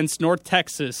against North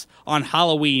Texas on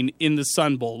Halloween in the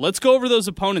Sun Bowl. Let's go over those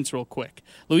opponents real quick.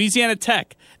 Louisiana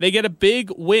Tech, they get a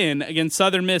big win against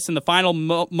Southern Miss in the final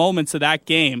moments of that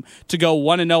game to go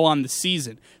 1-0 on the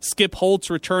season. Skip Holtz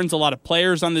returns a lot of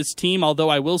players on this team, although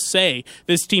I will say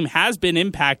this team has been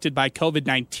impacted by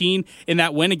COVID-19 in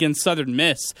that win against Southern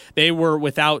Miss. They were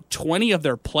without 20 of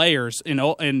their players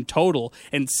in total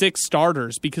and 6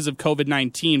 starters because of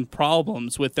COVID-19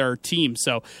 problems with their team.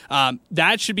 So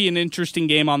that should be an interesting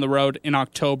game on the road in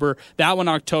October. That one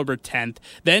October 10th.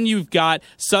 Then you've got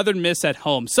Southern Miss at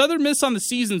home. Southern Miss on the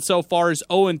season so far is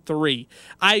 0-3.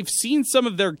 I've seen some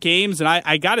of their games, and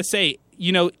I got to say,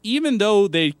 even though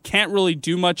they can't really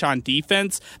do much on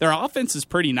defense, their offense is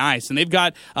pretty nice. And they've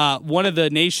got one of the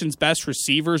nation's best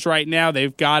receivers right now.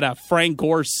 They've got Frank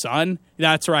Gore's son.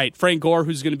 That's right, Frank Gore,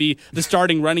 who's going to be the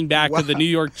starting running back of the New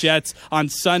York Jets on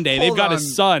Sunday. They've got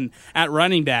his son at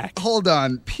running back. Hold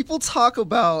on. People talk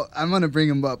about, I'm going to bring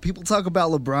him up, people talk about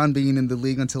LeBron being in the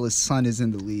league until his son is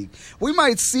in the league. We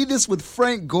might see this with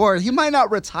Frank Gore. He might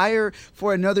not retire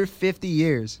for another 50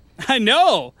 years. I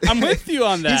know. I'm with you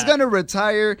on that. He's going to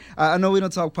retire. I know we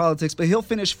don't talk politics, but he'll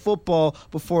finish football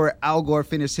before Al Gore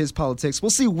finished his politics.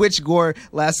 We'll see which Gore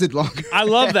lasted longer. I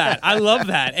love that.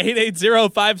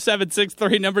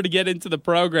 880-5763, number to get into the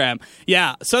program.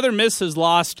 Yeah, Southern Miss has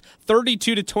lost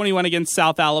 32-21 against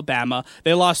South Alabama.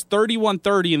 They lost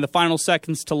 31-30 in the final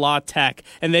seconds to La Tech,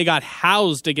 and they got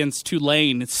housed against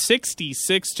Tulane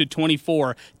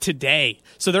 66-24 today.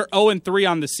 So they're 0-3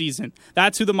 on the season.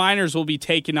 That's who the Miners will be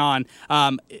taking on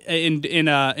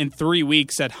in 3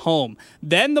 weeks at home.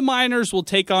 Then the Miners will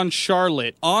take on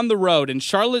Charlotte on the road, and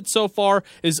Charlotte so far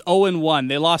is 0-1.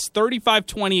 They lost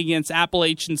 35-20 against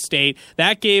Appalachian State.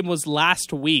 That game was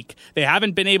last week. They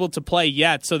haven't been able to play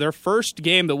yet, so their first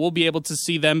game that we'll be able to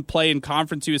see them play in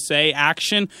Conference USA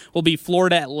action will be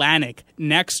Florida Atlantic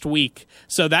next week.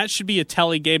 So that should be a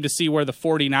telling game to see where the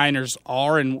 49ers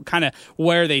are and kind of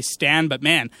where they stand. But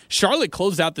man, Charlotte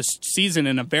closed out the season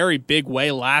in a very big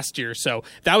way last year. So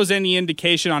if that was any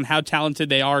indication on how talented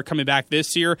they are coming back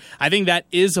this year, I think that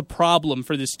is a problem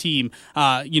for this team,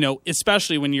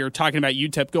 especially when you're talking about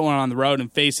UTEP going on the road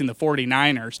and facing the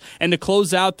 49ers. And to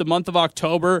close out the month of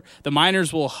October, the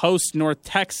Miners will host North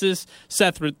Texas.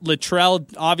 Seth Littrell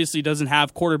obviously doesn't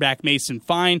have quarterback Mason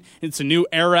Fine. It's a new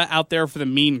era out there for the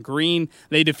Mean Green.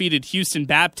 They defeated Houston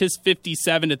Baptist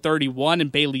 57-31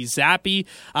 and Bailey Zappi.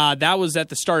 That was at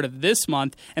the start of this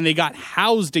month, and they got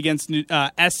housed against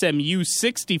SMU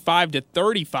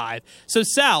 65-35. So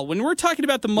Sal, when we're talking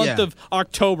about the month of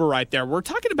October right there, we're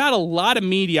talking about a lot of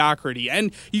mediocrity,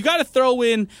 and you got to throw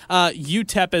in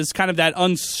UTEP as kind of that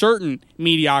uncertain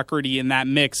mediocrity in that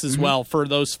mix as well for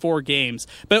those 4 games.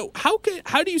 But how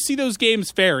do you see those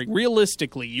games faring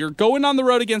realistically? You're going on the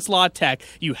road against La Tech.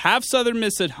 You have Southern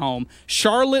Miss at home,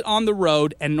 Charlotte on the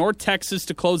road, and North Texas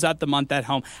to close out the month at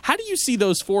home. How do you see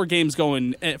those 4 games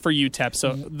going for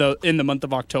UTEP in the month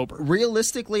of October?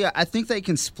 Realistically, I think they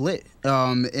can split.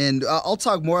 And I'll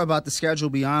talk more about the schedule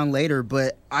beyond later,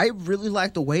 but I really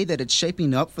like the way that it's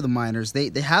shaping up for the Miners.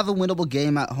 They have a winnable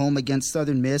game at home against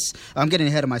Southern Miss. I'm getting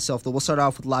ahead of myself, though. We'll start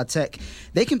off with La Tech.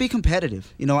 They can be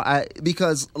competitive,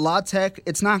 because La Tech,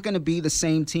 it's not going to be the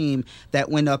same team that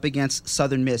went up against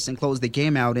Southern Miss and closed the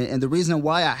game out. And the reason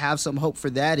why I have some hope for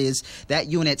that is that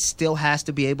unit still has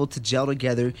to be able to gel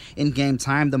together in game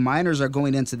time. The Miners are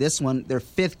going into this one, their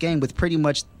 5th game, with pretty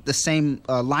much the same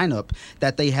lineup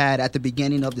that they had at the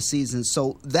beginning of the season.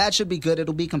 So that should be good.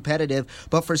 It'll be competitive.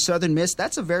 But for Southern Miss,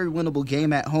 that's a very winnable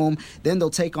game at home. Then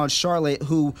they'll take on Charlotte,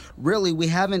 who really we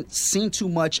haven't seen too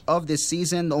much of this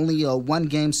season. Only one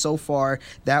game so far.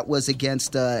 That was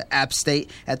against App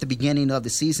State at the beginning of the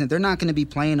season. They're not going to be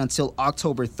playing until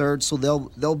October 3rd, so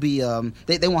they'll be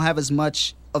they won't have as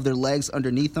much of their legs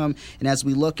underneath them. And as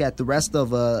we look at the rest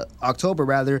of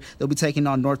October, they'll be taking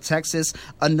on North Texas,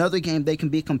 another game they can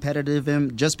be competitive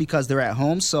in just because they're at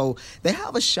home. So they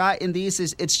have a shot in these.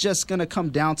 It's just going to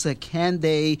come down to, can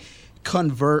they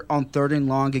convert on 3rd and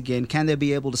long again? Can they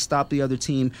be able to stop the other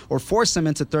team or force them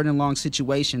into 3rd and long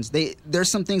situations?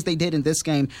 There's some things they did in this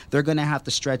game they're going to have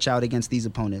to stretch out against these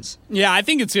opponents. Yeah, I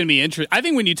think it's going to be interesting. I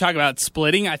think when you talk about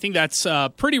splitting, I think that's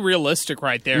pretty realistic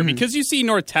right there, because you see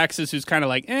North Texas, who's kind of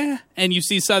like, and you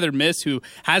see Southern Miss, who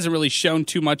hasn't really shown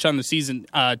too much on the season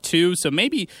too, so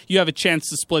maybe you have a chance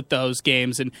to split those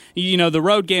games. And, the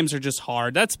road games are just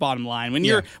hard. That's bottom line. When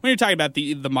you're talking about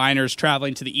the Miners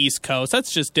traveling to the East Coast,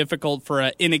 that's just difficult for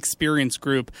an inexperienced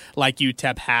group like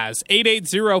UTEP has.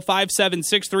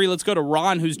 880-5763. Let's go to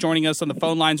Ron, who's joining us on the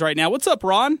phone lines right now. What's up,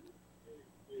 Ron?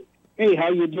 Hey,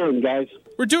 how you doing, guys?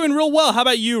 We're doing real well. How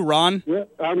about you, Ron? Yeah,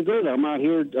 I'm good. I'm out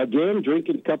here again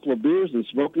drinking a couple of beers and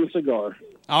smoking a cigar.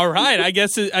 All right. I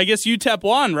guess UTEP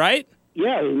won, right?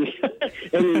 Yeah, and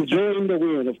enjoying the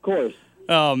win, of course.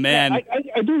 Oh, man. Yeah,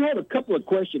 I do have a couple of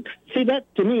questions. See, that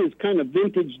to me is kind of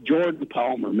vintage Jordan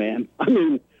Palmer, man. I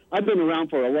mean, I've been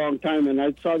around for a long time, and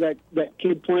I saw that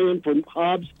kid playing for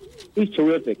Hobbs. He's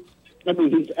terrific. I mean,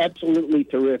 he's absolutely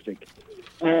terrific.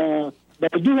 But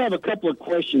I do have a couple of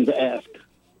questions to ask.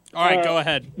 All right, go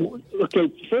ahead.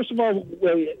 Okay, first of all,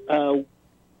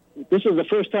 this is the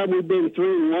first time we've been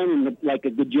 3-1 in like a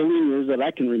gajillion years that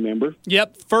I can remember.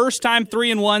 Yep, first time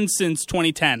 3-1 since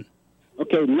 2010.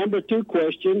 Okay, number 2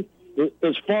 question.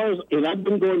 As far as, and I've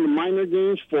been going to minor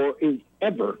games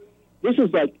forever. This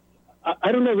is like,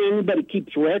 I don't know if anybody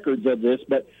keeps records of this,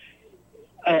 but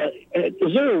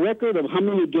is there a record of how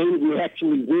many games we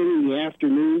actually win in the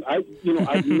afternoon?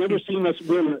 I've never seen us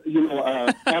win,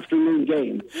 afternoon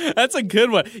game. That's a good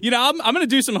one. I'm going to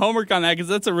do some homework on that because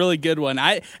that's a really good one.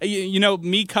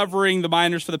 Me covering the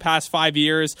Miners for the past 5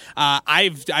 years,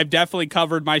 I've definitely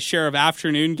covered my share of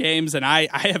afternoon games, and I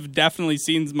have definitely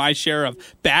seen my share of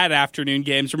bad afternoon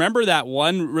games. Remember that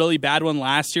one really bad one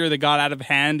last year that got out of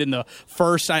hand in the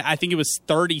first, I think it was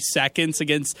 30 seconds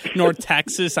against North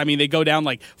Texas. I mean, they go down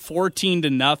like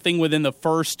 14-0 within the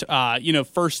first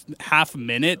half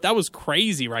minute. That was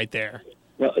crazy right there.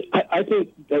 Well, I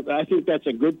think that's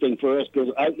a good thing for us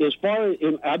because I've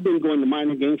been going to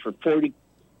minor games for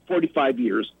 45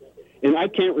 years, and I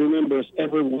can't remember us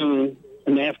ever winning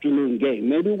an afternoon game.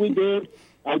 Maybe we did.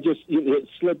 It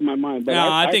slipped my mind. But no,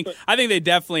 I think they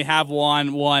definitely have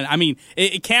won one. I mean,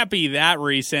 it can't be that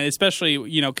recent,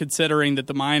 especially considering that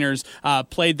the Miners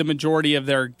played the majority of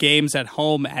their games at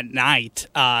home at night.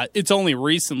 It's only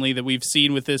recently that we've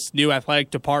seen with this new athletic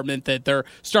department that they're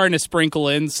starting to sprinkle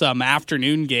in some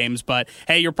afternoon games. But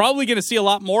hey, you're probably going to see a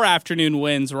lot more afternoon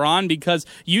wins, Ron, because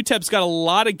UTEP's got a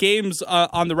lot of games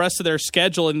on the rest of their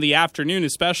schedule in the afternoon,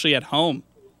 especially at home.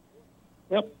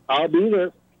 Yep, I'll be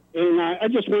there. And I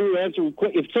just wanted to answer,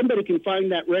 if somebody can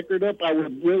find that record up, I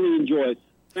would really enjoy it.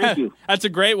 Thank you. That's a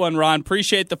great one, Ron.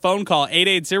 Appreciate the phone call.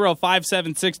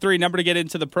 880-5763, number to get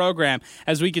into the program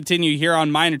as we continue here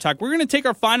on Miner Talk. We're going to take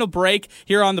our final break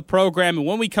here on the program, and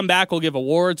when we come back, we'll give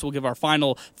awards, we'll give our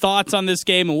final thoughts on this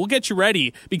game, and we'll get you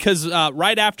ready because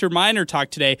right after Miner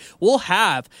Talk today, we'll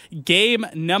have game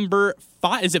number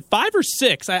 5. Is it 5 or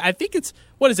 6? I think it's...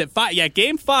 What is it? 5? Yeah,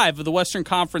 Game 5 of the Western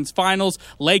Conference Finals.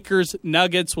 Lakers,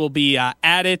 Nuggets will be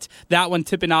at it. That one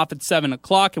tipping off at 7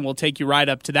 o'clock, and we'll take you right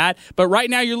up to that. But right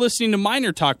now you're listening to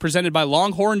Miner Talk, presented by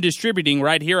Longhorn Distributing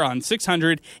right here on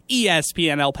 600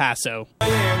 ESPN El Paso. All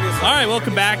right,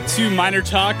 welcome back to Miner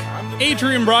Talk.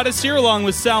 Adrian Broaddus here along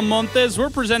with Sal Montes.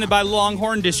 We're presented by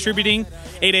Longhorn Distributing.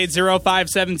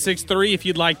 880-5763 if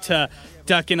you'd like to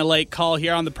duck in a late call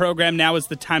here on the program. Now is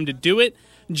the time to do it.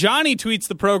 Johnny tweets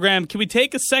the program, can we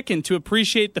take a second to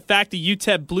appreciate the fact that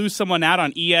UTEP blew someone out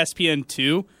on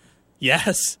ESPN2?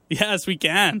 Yes, we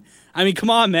can. I mean, come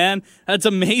on, man. That's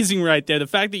amazing right there. The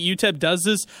fact that UTEP does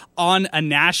this on a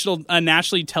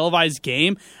nationally televised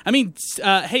game. I mean,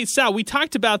 hey, Sal, we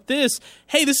talked about this.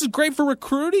 Hey, this is great for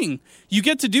recruiting. You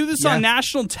get to do this on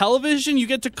national television. You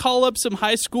get to call up some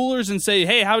high schoolers and say,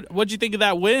 hey, what'd you think of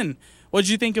that win? What did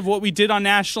you think of what we did on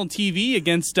national TV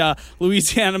against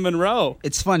Louisiana Monroe?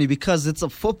 It's funny because it's a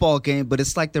football game, but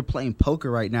it's like they're playing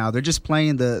poker right now. They're just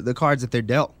playing the cards that they're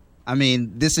dealt. I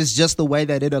mean, this is just the way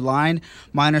that it aligned.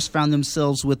 Miners found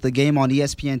themselves with the game on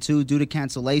ESPN2 due to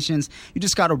cancellations. You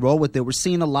just got to roll with it. We're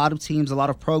seeing a lot of teams, a lot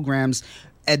of programs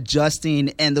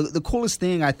adjusting. And the coolest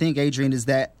thing, I think, Adrian, is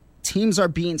that teams are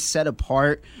being set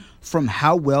apart from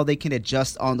how well they can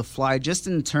adjust on the fly just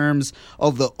in terms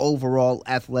of the overall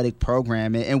athletic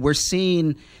program. And we're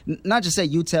seeing, not just at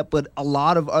UTEP, but a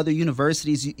lot of other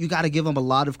universities, you got to give them a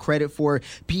lot of credit for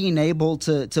being able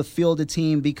to field a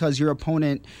team because your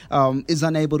opponent is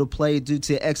unable to play due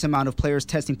to X amount of players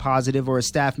testing positive or a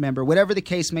staff member. Whatever the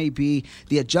case may be,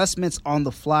 the adjustments on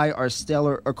the fly are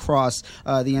stellar across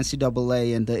the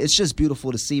NCAA. And it's just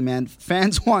beautiful to see, man.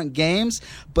 Fans want games,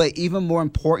 but even more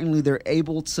importantly, they're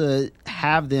able to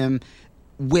have them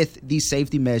with these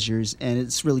safety measures, and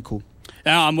it's really cool.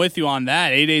 Now, I'm with you on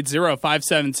that.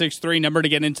 880-5763, number to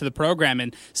get into the program.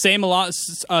 And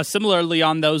similarly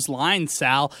on those lines,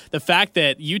 Sal, the fact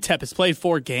that UTEP has played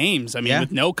 4 games,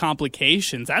 with no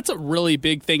complications, that's a really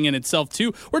big thing in itself,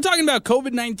 too. We're talking about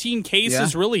COVID-19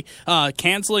 cases really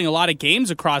canceling a lot of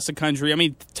games across the country. I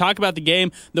mean, talk about the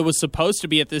game that was supposed to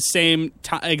be at the same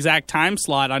exact time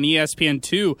slot on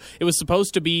ESPN2. It was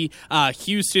supposed to be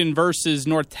Houston versus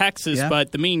North Texas,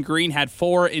 but the Mean Green had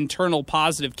 4 internal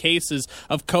positive cases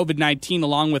of COVID-19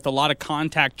 along with a lot of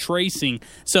contact tracing,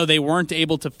 so they weren't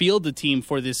able to field the team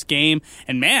for this game.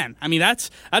 And man, I mean, that's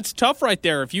tough right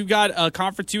there. If you've got a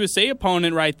Conference USA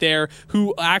opponent right there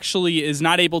who actually is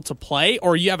not able to play,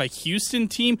 or you have a Houston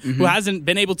team who hasn't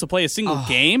been able to play a single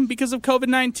game because of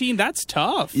COVID-19, that's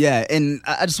tough. Yeah, and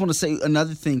I just want to say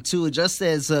another thing too. Just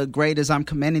as great as I'm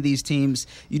commending these teams,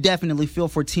 you definitely feel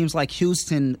for teams like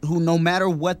Houston who, no matter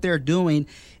what they're doing,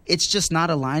 it's just not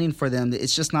aligning for them.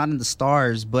 It's just not in the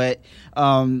stars. But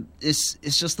it's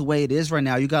just the way it is right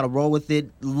now. You got to roll with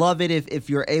it. Love it if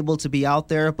you're able to be out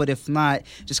there. But if not,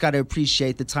 just got to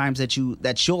appreciate the times that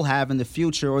you'll have in the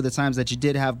future or the times that you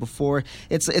did have before.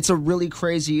 It's a really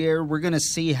crazy year. We're going to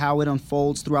see how it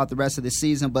unfolds throughout the rest of the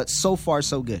season. But so far,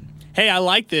 so good. Hey, I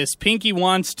like this. Pinky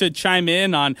wants to chime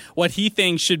in on what he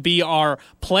thinks should be our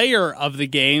player of the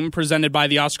game, presented by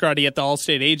the Oscar Arrieta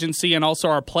Allstate Agency, and also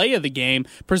our play of the game,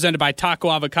 presented by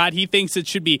Taco Avocado. He thinks it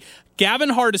should be Gavin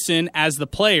Hardison as the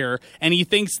player, and he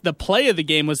thinks the play of the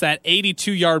game was that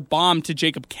 82-yard bomb to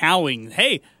Jacob Cowing.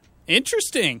 Hey,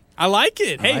 interesting. I like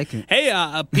it.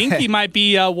 Hey, Pinky might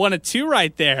be 1 of 2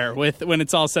 right there when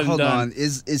it's all said and done. Hold on.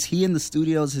 Is he in the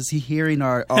studios? Is he hearing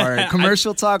our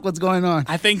commercial talk? What's going on?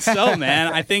 I think so,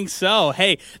 man. I think so.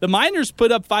 Hey, the Miners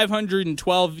put up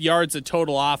 512 yards of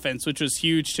total offense, which was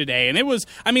huge today. And it was,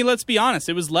 let's be honest,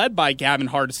 it was led by Gavin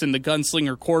Hardison, the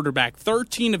gunslinger quarterback.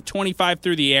 13 of 25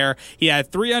 through the air. He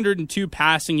had 302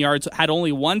 passing yards, had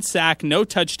only 1 sack, no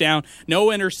touchdown, no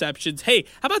interceptions. Hey,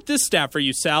 how about this stat for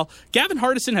you, Sal? Gavin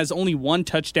Hardison has only 1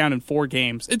 touchdown in 4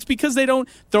 games. It's because they don't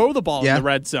throw the ball in the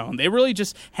red zone. They really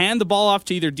just hand the ball off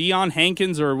to either Deion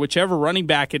Hankins or whichever running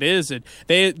back it is, and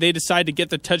they decide to get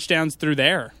the touchdowns through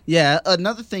there. Yeah,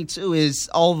 another thing, too, is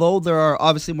although there are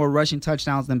obviously more rushing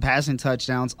touchdowns than passing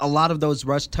touchdowns, a lot of those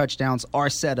rush touchdowns are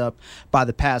set up by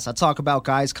the pass. I talk about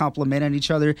guys complimenting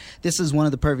each other. This is one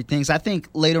of the perfect things. I think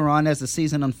later on as the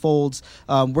season unfolds,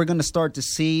 we're going to start to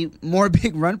see more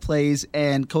big run plays,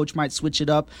 and coach might switch it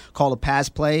up, call a pass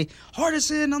play.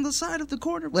 Hardison on the side of the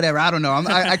corner, whatever. I don't know.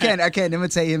 I can't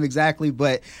imitate him exactly,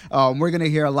 but we're going to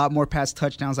hear a lot more pass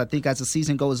touchdowns, I think, as the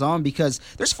season goes on, because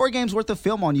there's 4 games worth of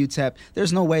film on UTEP.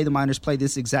 There's no way the Miners play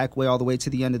this exact way all the way to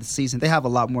the end of the season. They have a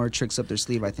lot more tricks up their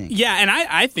sleeve, I think. Yeah, and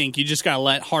I think you just got to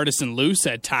let Hardison loose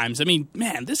at times.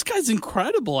 Man, this guy's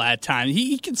incredible at times.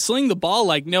 He can sling the ball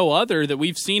like no other that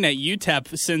we've seen at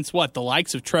UTEP since, the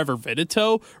likes of Trevor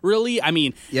Vitito, really?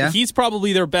 He's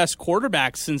probably their best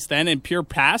quarterback since then and pure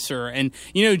passer. And,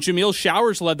 Jamil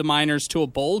Showers led the Miners to a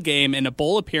bowl game and a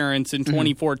bowl appearance in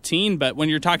 2014. But when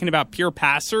you're talking about pure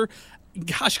passer,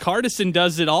 gosh, Hardison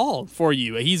does it all for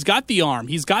you. He's got the arm.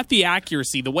 He's got the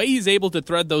accuracy. The way he's able to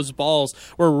thread those balls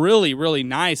were really, really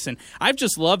nice. And I've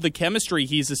just loved the chemistry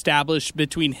he's established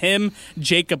between him,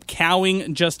 Jacob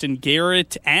Cowing, Justin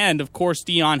Garrett, and, of course,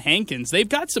 Deion Hankins. They've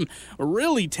got some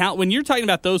really talent. When you're talking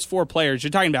about those 4 players,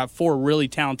 you're talking about 4 really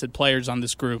talented players on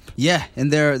this group. Yeah,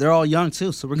 and they're all young,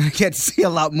 too, so we're going to get to see a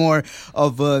lot more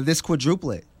of this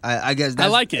quadruplet. I guess I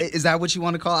like it. Is that what you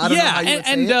want to call it? I don't know how you would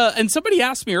say it. And somebody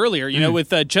asked me earlier,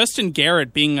 with Justin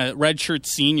Garrett being a redshirt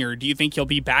senior, do you think he'll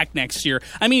be back next year?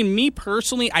 I mean, me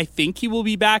personally, I think he will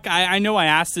be back. I know I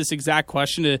asked this exact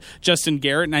question to Justin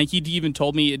Garrett, and he even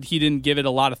told me he didn't give it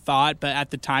a lot of thought, but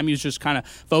at the time he was just kind of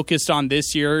focused on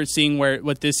this year, seeing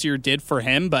what this year did for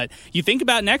him. But you think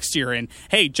about next year, and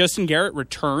hey, Justin Garrett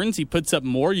returns, he puts up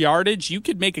more yardage. You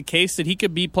could make a case that he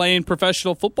could be playing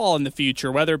professional football in the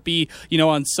future, whether it be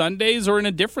on Sundays or in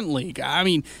a different league. I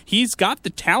mean, he's got the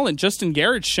talent. Justin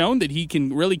Garrett's shown that he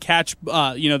can really catch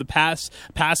the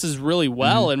passes really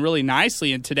well and really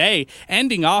nicely. And today,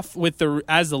 ending off with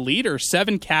as the leader,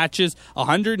 7 catches,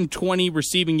 120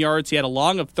 receiving yards. He had a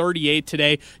long of 38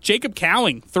 today. Jacob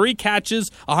Cowing, 3 catches,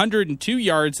 102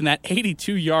 yards, and that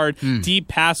 82-yard deep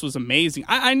pass was amazing.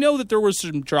 I know that there were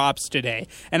some drops today,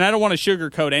 and I don't want to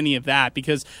sugarcoat any of that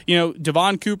because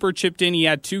Devon Cooper chipped in. He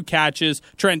had 2 catches.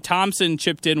 Trent Thompson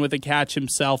chipped in with a catch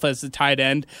himself as the tight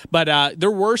end. But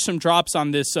there were some drops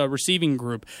on this receiving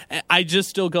group. I just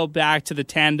still go back to the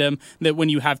tandem that when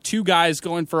you have 2 guys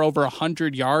going for over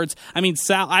 100 yards, I mean,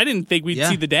 Sal, I didn't think we'd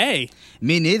see the day.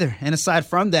 Me neither. And aside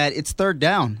from that, it's third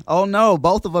down. Oh, no.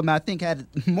 Both of them, I think, had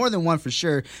more than one for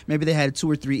sure. Maybe they had 2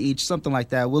 or 3 each, something like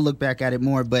that. We'll look back at it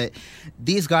more. But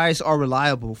these guys are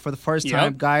reliable. For the first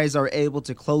time, guys are able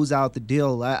to close out the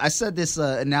deal. I said this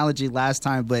analogy last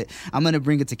time, but I'm going to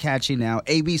bring it to catching now.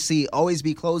 ABC, always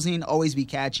be closing, always be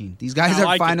catching. These guys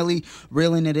are finally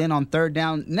reeling it in on third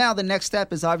down. Now the next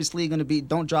step is obviously going to be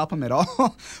don't drop them at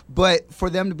all. But for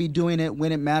them to be doing it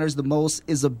when it matters the most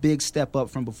is a big step up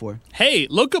from before. Hey,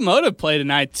 Locomotive play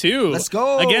tonight too. Let's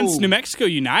go. Against New Mexico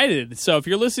United. So if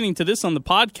you're listening to this on the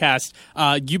podcast,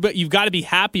 you've got to be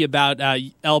happy about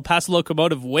El Paso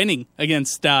Locomotive winning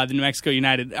against the New Mexico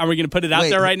United. Are we going to put it out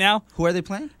there right now? Who are they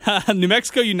playing? New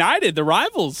Mexico United, the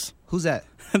rivals. Who's that?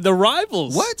 The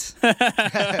rivals. What?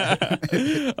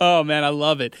 Oh, man, I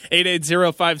love it.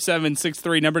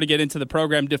 880-5763, number to get into the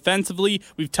program. Defensively,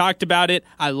 we've talked about it.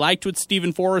 I liked what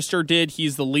Stephen Forrester did.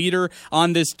 He's the leader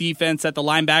on this defense at the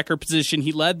linebacker position.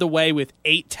 He led the way with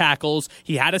 8 tackles.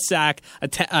 He had a sack, a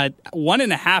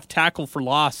 1.5 tackle for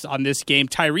loss on this game.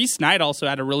 Tyrese Knight also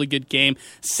had a really good game.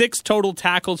 6 total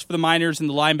tackles for the Miners in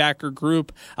the linebacker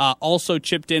group. Also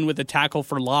chipped in with a tackle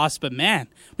for loss. But, man,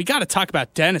 we got to talk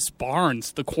about Dennis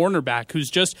Barnes, the cornerback, who's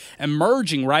just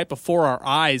emerging right before our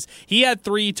eyes. He had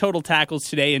 3 total tackles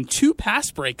today and 2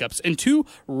 pass breakups, and 2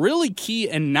 really key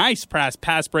and nice pass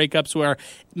breakups where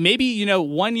maybe,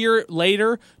 1 year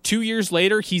later, 2 years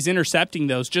later, he's intercepting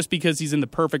those just because he's in the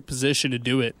perfect position to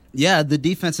do it. Yeah, the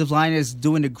defensive line is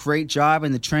doing a great job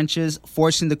in the trenches,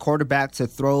 forcing the quarterback to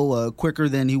throw quicker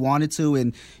than he wanted to,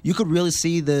 and you could really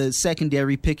see the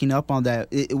secondary picking up on that.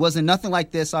 It wasn't nothing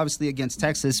like this, obviously, against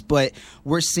Texas, but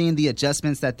we're seeing the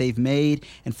adjustments that they've made,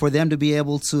 and for them to be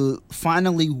able to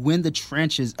finally win the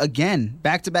trenches again,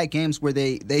 back-to-back games where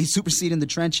they supersede in the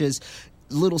trenches.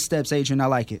 Little steps, Adrian. I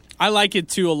like it. I like it,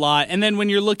 too, a lot. And then when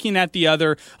you're looking at the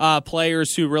other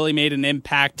players who really made an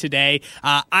impact today,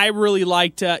 I really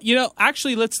liked,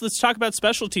 actually, let's talk about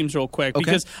special teams real quick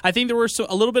because I think there were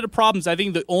a little bit of problems. I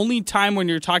think the only time when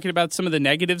you're talking about some of the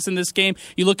negatives in this game,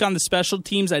 you look on the special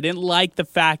teams, I didn't like the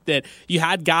fact that you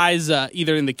had guys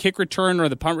either in the kick return or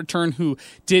the punt return who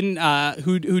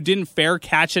didn't fair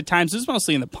catch at times. This was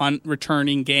mostly in the punt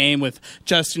returning game with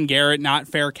Justin Garrett not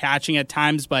fair catching at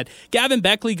times, but Gavin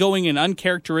Beckley going an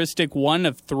uncharacteristic 1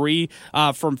 of 3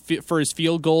 for his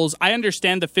field goals. I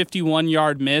understand the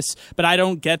 51-yard miss, but I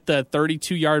don't get the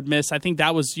 32-yard miss. I think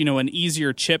that was, an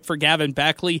easier chip for Gavin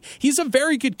Beckley. He's a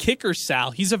very good kicker,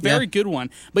 Sal. He's a very good one,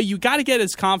 but you got to get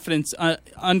his confidence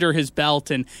under his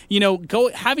belt, and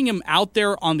having him out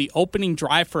there on the opening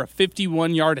drive for a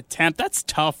 51-yard attempt. That's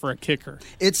tough for a kicker.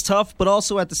 It's tough, but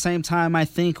also at the same time, I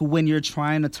think when you're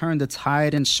trying to turn the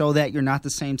tide and show that you're not the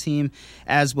same team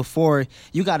as before,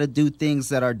 you got to do things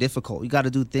that are difficult. You got to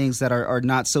do things that are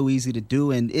not so easy to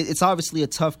do. And it's obviously a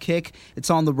tough kick. It's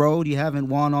on the road. You haven't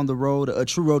won on the road, a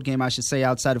true road game, I should say,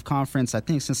 outside of conference, I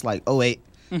think since like 2008.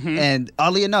 Mm-hmm. And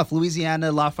oddly enough, Louisiana,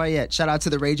 Lafayette. Shout out to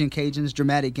the Raging Cajuns,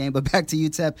 dramatic game. But back to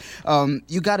UTEP,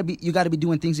 you got to be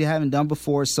doing things you haven't done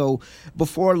before. So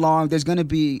before long, there's going to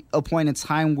be a point in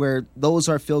time where those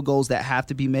are field goals that have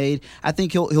to be made. I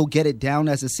think he'll get it down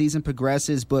as the season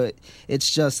progresses, but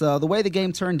it's just the way the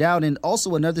game turned out. And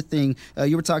also another thing,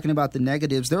 you were talking about the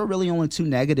negatives. There were really only 2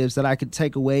 negatives that I could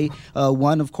take away.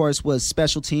 One, of course, was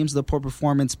special teams, the poor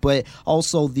performance, but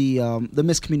also the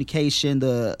miscommunication,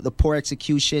 the poor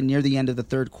execution execution near the end of the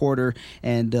third quarter.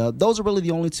 And those are really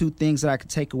the only two things that I could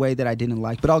take away that I didn't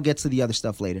like. But I'll get to the other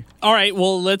stuff later. All right,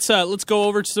 well, let's go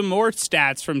over some more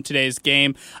stats from today's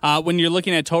game. When you're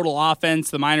looking at total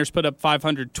offense, the Miners put up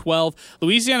 512.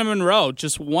 Louisiana Monroe,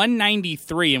 just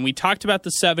 193. And we talked about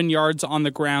the 7 yards on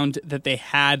the ground that they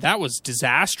had. That was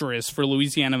disastrous for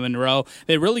Louisiana Monroe.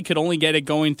 They really could only get it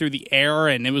going through the air,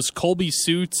 and it was Colby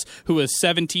Suits, who was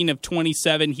 17 of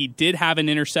 27. He did have an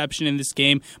interception in this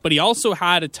game, but he also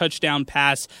had a touchdown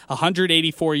pass,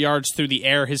 184 yards through the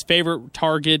air. His favorite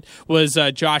target was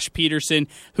Josh Peterson,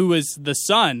 who was the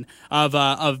son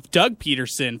of Doug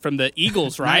Peterson from the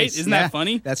Eagles, right? Nice. Isn't that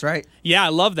funny? That's right. Yeah, I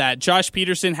love that. Josh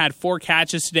Peterson had 4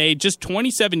 catches today, just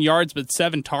 27 yards, but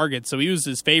 7 targets. So he was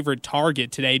his favorite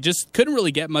target today. Just couldn't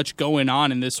really get much going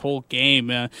on in this whole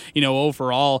game.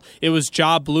 Overall, it was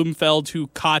Ja Bloomfeld who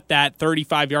caught that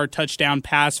 35-yard touchdown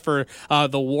pass for the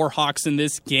Warhawks in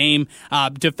this game.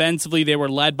 Defensively, they were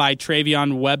led by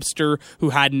Travion Webster, who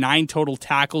had 9 total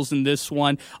tackles in this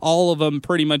one. All of them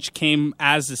pretty much came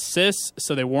as assists,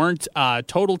 so they weren't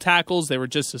total tackles. They were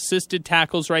just assisted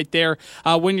tackles right there.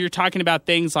 When you're talking about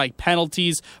things like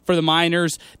penalties for the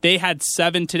Miners, they had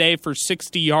 7 today for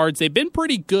 60 yards. They've been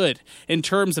pretty good in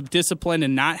terms of discipline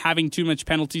and not having too much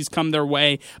penalties come their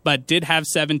way, but did have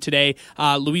 7 today.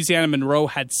 Louisiana Monroe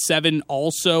had 7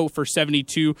 also for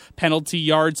 72 penalty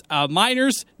yards.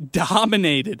 Miners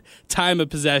dominated time of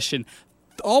possession.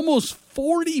 Almost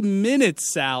 40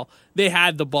 minutes, Sal, they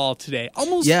had the ball today.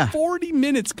 Almost 40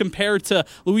 minutes compared to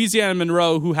Louisiana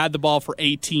Monroe, who had the ball for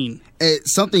 18.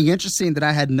 Something interesting that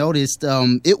I had noticed,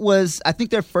 it was, I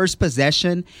think, their first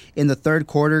possession in the third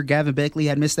quarter. Gavin Beckley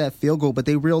had missed that field goal, but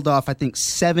they reeled off, I think,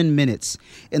 7 minutes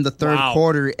in the third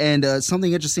quarter. And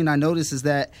something interesting I noticed is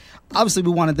that, obviously,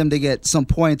 we wanted them to get some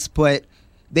points, but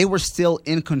they were still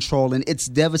in control, and it's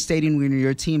devastating when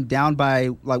your team down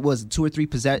by, like, was it 2 or 3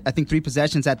 3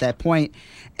 possessions at that point,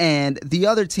 and the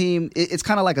other team, it's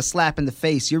kind of like a slap in the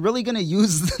face. You're really going to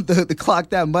use the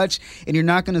clock that much, and you're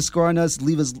not going to score on us,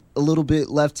 leave us a little bit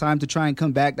left time to try and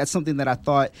come back. That's something that I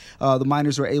thought the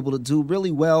Miners were able to do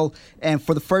really well, and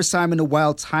for the first time in a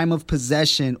while, time of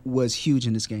possession was huge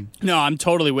in this game. No, I'm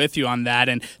totally with you on that,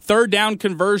 and third down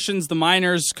conversions, the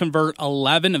Miners convert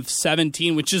 11 of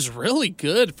 17, which is really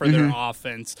good for their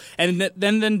offense. And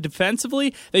then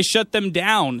defensively, they shut them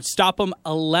down, stop them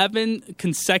 11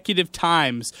 consecutive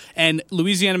times. And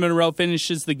Louisiana Monroe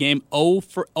finishes the game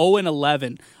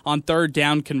 0-11 on third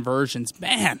down conversions.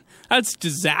 Man, that's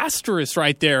disastrous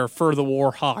right there for the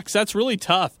Warhawks. That's really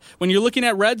tough. When you're looking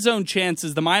at red zone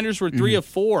chances, the Miners were 3 of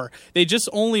 4. They just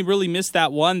only really missed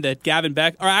that one that Gavin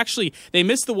Beck, or actually, they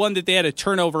missed the one that they had a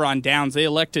turnover on downs. They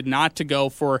elected not to go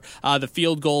for the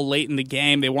field goal late in the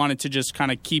game. They wanted to just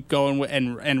kind of keep going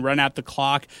and run out the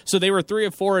clock. So they were 3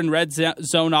 of 4 in red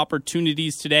zone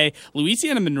opportunities today.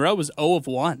 Louisiana Monroe was 0 of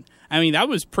 1. I mean, that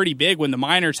was pretty big when the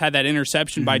Miners had that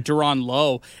interception by Duron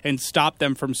Lowe and stopped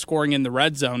them from scoring in the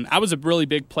red zone. That was a really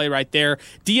big play right there.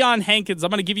 Deion Hankins, I'm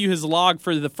going to give you his log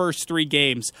for the first 3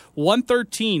 games.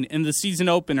 113 in the season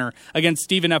opener against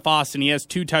Stephen F. Austin. He has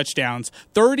 2 touchdowns.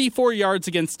 34 yards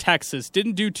against Texas.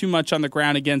 Didn't do too much on the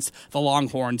ground against the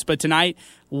Longhorns. But tonight,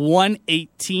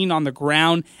 118 on the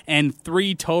ground and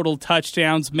 3 total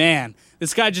touchdowns. Man,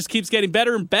 this guy just keeps getting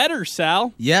better and better,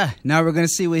 Sal. Yeah, now we're going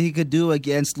to see what he could do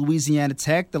against Louisiana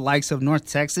Tech, the likes of North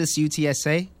Texas,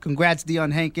 UTSA. Congrats,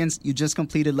 Deion Hankins. You just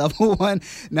completed level 1.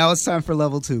 Now it's time for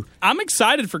level 2. I'm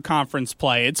excited for conference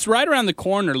play. It's right around the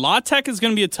corner. La Tech is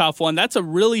going to be a tough one. That's a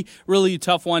really, really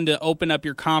tough one to open up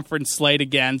your conference slate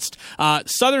against.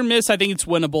 Southern Miss, I think it's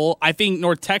winnable. I think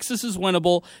North Texas is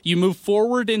winnable. You move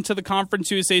forward into the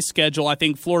Conference USA schedule. I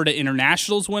think Florida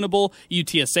International is winnable.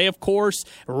 UTSA, of course.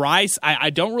 Rice, I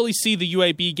don't really see the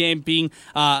UAB game being,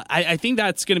 I think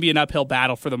that's going to be an uphill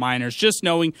battle for the Miners, just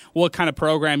knowing what kind of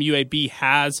program UAB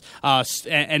has,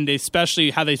 and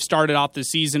especially how they've started off the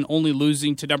season, only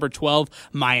losing to number 12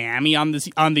 Miami on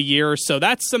the year. So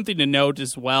that's something to note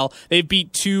as well. They've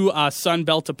beat 2 Sun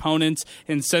Belt opponents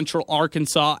in Central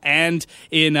Arkansas and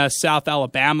in South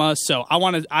Alabama. So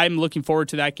I'm looking forward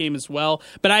to that game as well.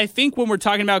 But I think when we're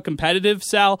talking about competitive,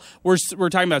 Sal, we're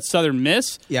talking about Southern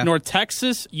Miss, North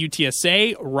Texas, UTSA,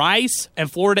 Rice,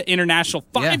 and Florida International.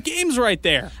 5 games right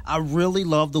there. I really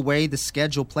love the way the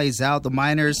schedule plays out. The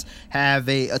Miners have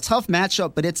a tough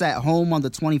matchup, but it's at home on the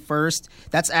 21st.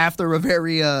 That's after a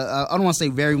very, I don't want to say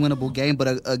very winnable game,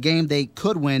 but a game they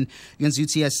could win against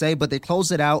UTSA, but they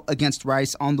close it out against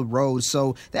Rice on the road.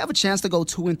 So they have a chance to go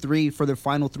 2-3 for their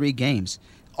final 3 games.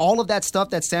 All of that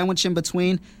stuff, that sandwich in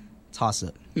between, toss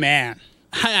up. Man,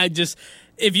 I just...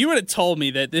 if you would have told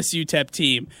me that this UTEP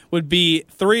team would be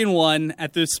 3-1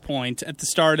 at this point at the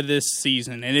start of this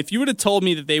season, and if you would have told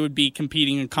me that they would be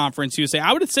competing in Conference USA,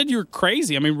 I would have said you were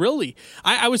crazy. I mean, really,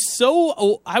 I was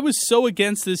so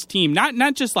against this team.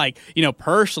 Not just like,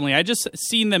 personally. I just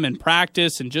seen them in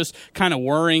practice and just kind of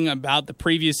worrying about the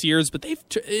previous years. But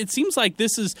it seems like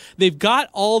they've got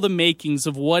all the makings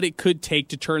of what it could take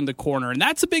to turn the corner, and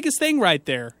that's the biggest thing right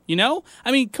there.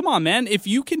 I mean, come on, man. If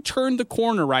you can turn the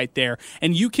corner right there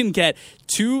and you can get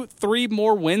 2-3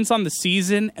 more wins on the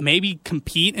season and maybe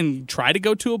compete and try to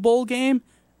go to a bowl game,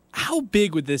 how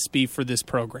big would this be for this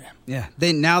program? Yeah,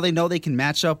 they know they can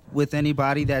match up with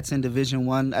anybody that's in Division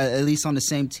I, at least on the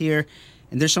same tier.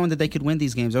 And they're showing that they could win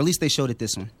these games, or at least they showed it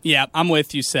this one. Yeah, I'm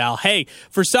with you, Sal. Hey,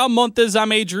 for Sal Montes,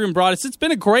 I'm Adrian Broaddus. It's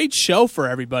been a great show for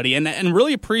everybody, and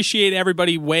really appreciate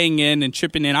everybody weighing in and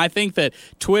chipping in. I think that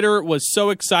Twitter was so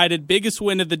excited. Biggest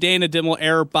win of the Dana Dimmel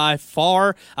era by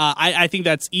far. I think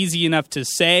that's easy enough to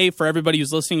say for everybody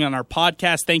who's listening on our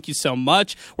podcast. Thank you so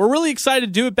much. We're really excited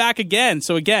to do it back again.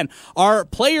 So again, our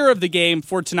player of the game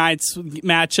for tonight's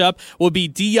matchup will be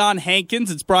Dion Hankins.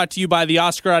 It's brought to you by the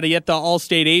Oscar Arieta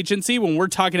Allstate Agency. When we're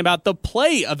talking about the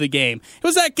play of the game, it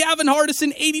was that Gavin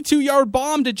Hardison 82-yard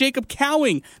bomb to Jacob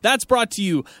Cowing. That's brought to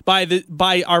you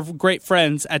by our great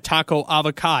friends at Taco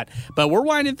Avocado. But we're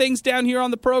winding things down here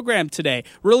on the program today.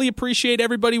 Really appreciate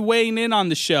everybody weighing in on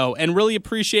the show, and really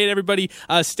appreciate everybody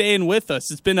staying with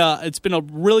us. It's been a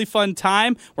really fun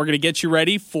time. We're going to get you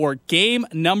ready for game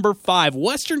number 5,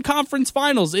 Western Conference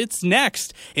Finals. It's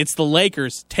next. It's the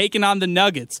Lakers taking on the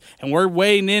Nuggets, and we're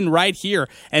weighing in right here.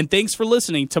 And thanks for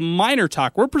listening to MinerTalk.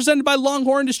 We're presented by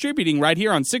Longhorn Distributing right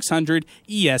here on 600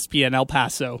 ESPN El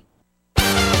Paso.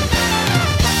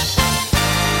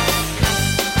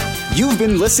 You've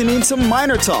been listening to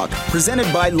MinerTalk,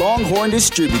 presented by Longhorn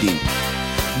Distributing.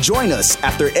 Join us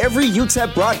after every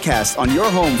UTEP broadcast on your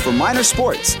home for minor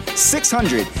sports,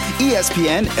 600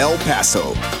 ESPN El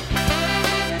Paso.